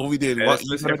 What we did? Yeah, What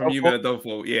let's hear from you, man. Done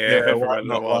for. Yeah, for why a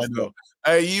not? little Why while still. not?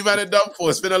 Hey, you man, done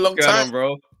for. It's been a long What's going time, on,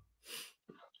 bro.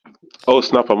 Oh,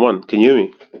 snap! I'm on. Can you hear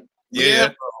me? Yeah.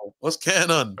 bro. What's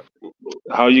going on?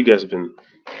 How you guys been?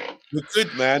 We're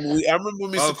good, man. I remember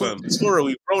when we used to call Welcome. Tora.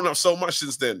 We've grown up so much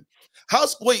since then.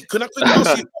 Wait, can I quickly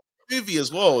ask you about the movie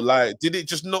as well? Like, did it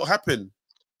just not happen?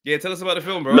 Yeah, tell us about the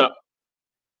film, bro. No.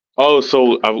 Oh,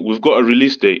 so we've got a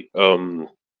release date.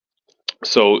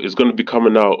 So it's going to be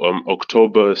coming out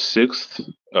October 6th,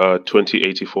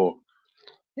 2084.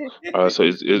 So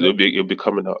it'll be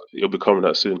coming out. It'll be coming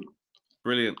out soon.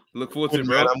 Brilliant. Look forward to Good, it,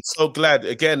 man. bro. I'm so glad.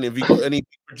 Again, have you got any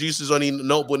producers, any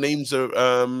notable names, or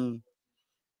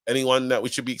anyone that we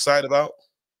should be excited about?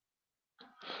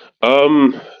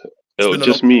 Just been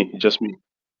a me, just me,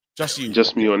 Just you.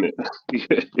 just me on it.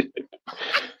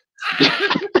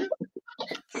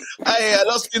 Hey,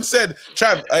 that's been said.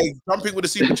 Trav, jumping with the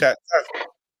super chat. Trav,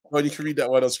 oh, you can read that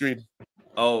one on screen.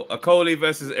 Oh, Akoli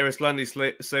versus Erislandi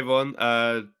Savon.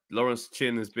 Lawrence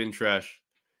Chin has been trash.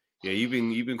 Yeah, you've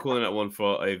been calling that one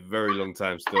for a very long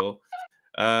time still.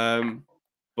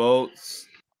 Bolts.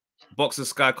 Boxer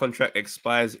Sky contract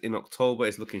expires in October.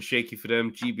 It's looking shaky for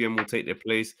them. GBM will take their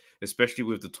place, especially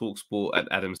with the TalkSport and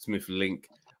Adam Smith link.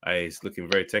 It's looking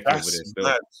very technical with it still.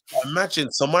 Mad.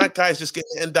 Imagine, so my guys just get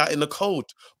end out in the cold.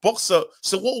 Boxer.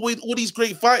 So what with all these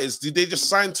great fighters? Did they just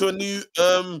sign to a new?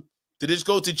 Did they just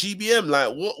go to GBM?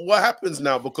 Like what happens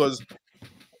now? Because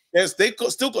they've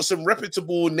still got some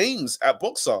reputable names at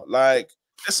Boxer. Like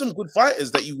there's some good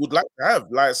fighters that you would like to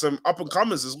have, like some up and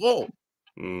comers as well.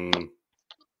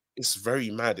 It's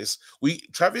very mad.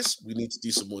 Travis, we need to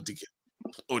do some more digging.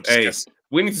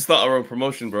 We need to start our own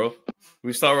promotion, bro.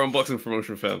 We start our own boxing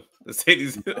promotion, fam. Let's take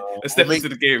these. Let's step into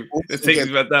the game. Let's take these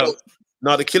man down.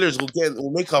 Now the killers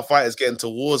will make our fighters get into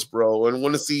wars, bro, and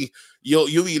want to see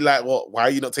you'll be like, what? Why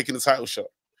are you not taking the title shot?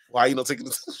 Why are you not taking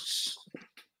the title shot?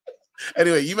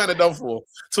 Anyway, you man are done for.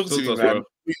 Talk to me, man.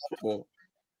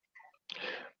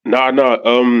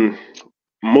 No.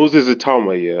 Moses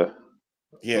Itama,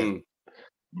 yeah.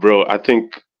 Bro, I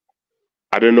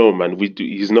don't know, man.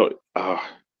 He's not.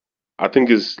 I think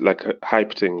it's like a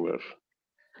hype thing, bro.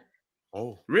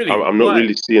 Oh, really? I'm not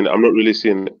really seeing. I'm not really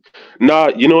seeing it.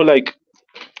 Nah, like,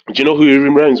 do you know who he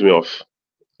reminds me of?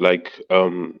 Like,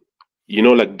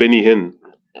 like Benny Hinn,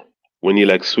 when he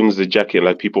like swings the jacket, and,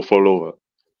 like people fall over.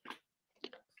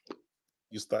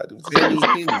 You started with Benny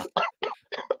Hinn.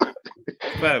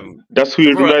 Fam. That's who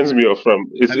he reminds me of. From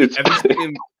have you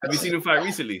seen him fight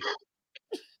recently?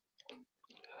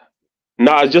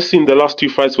 Nah, I just seen the last two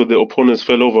fights where the opponents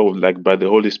fell over like by the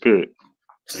Holy Spirit.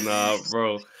 Nah,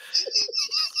 bro.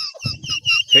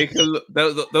 Take a look.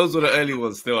 Those were the early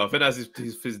ones. Still, I think that's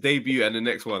his debut and the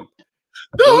next one.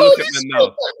 No, look at them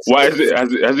now. Why is it?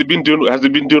 Has he been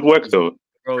doing work though?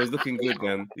 Bro, he's looking good,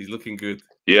 man. He's looking good.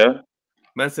 Yeah.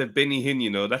 Man said Benny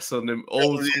Hinn, that's on them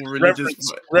old school religious.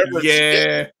 Reverence.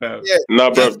 Yeah. Nah,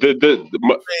 bro.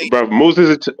 Bro,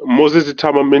 Moses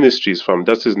Itama Ministries, fam.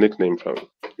 That's his nickname, fam.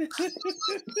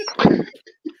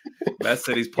 Man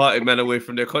said he's parting men away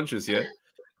from their conscience, yeah.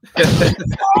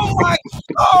 Oh my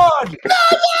God!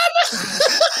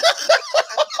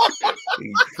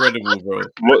 Incredible, bro.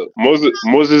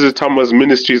 Moses Itama's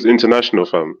Ministries International,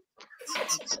 fam.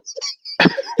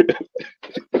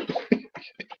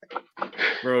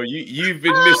 Bro, you've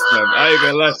been missed, man. I ain't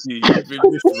gonna lie to you. You've been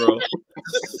missed, bro.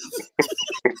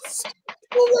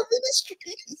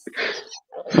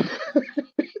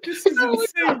 This is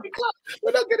insane.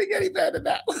 We're not gonna get any better than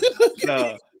that.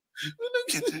 Nah.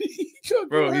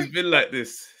 Bro, he's been like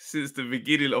this since the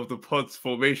beginning of the pod's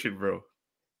formation, bro.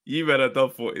 You man, I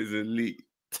done for is elite.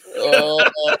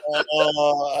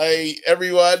 Hey,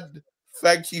 everyone,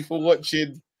 thank you for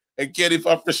watching. Again, if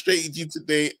I frustrated you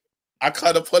today, I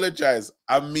can't apologize.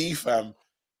 I'm me, fam.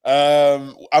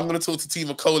 I'm gonna talk to Team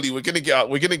Akoli. We're gonna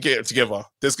get it together.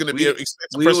 There's gonna be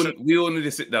we all need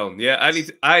to sit down. Yeah, I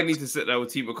need to sit down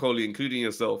with Team Akoli, including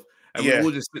yourself, and we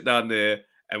all just sit down there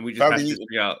and we just hash this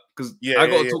thing out. Because I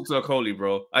gotta talk to Akoli,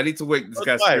 bro. I need to wake this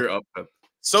guy's spirit up. Man.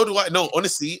 So do I. No,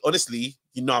 honestly,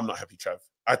 I'm not happy, Trav.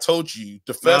 I told you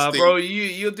the first day. Bro,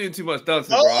 you're doing too much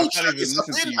dancing, bro. I can't even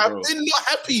listen to you, bro. I've been not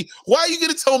happy. Why are you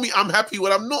gonna tell me I'm happy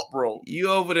when I'm not, bro?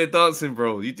 You over there dancing,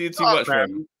 bro. You do too much,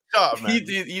 man. Shut up, man.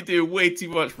 You do way too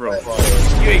much, bro.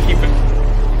 You ain't keeping.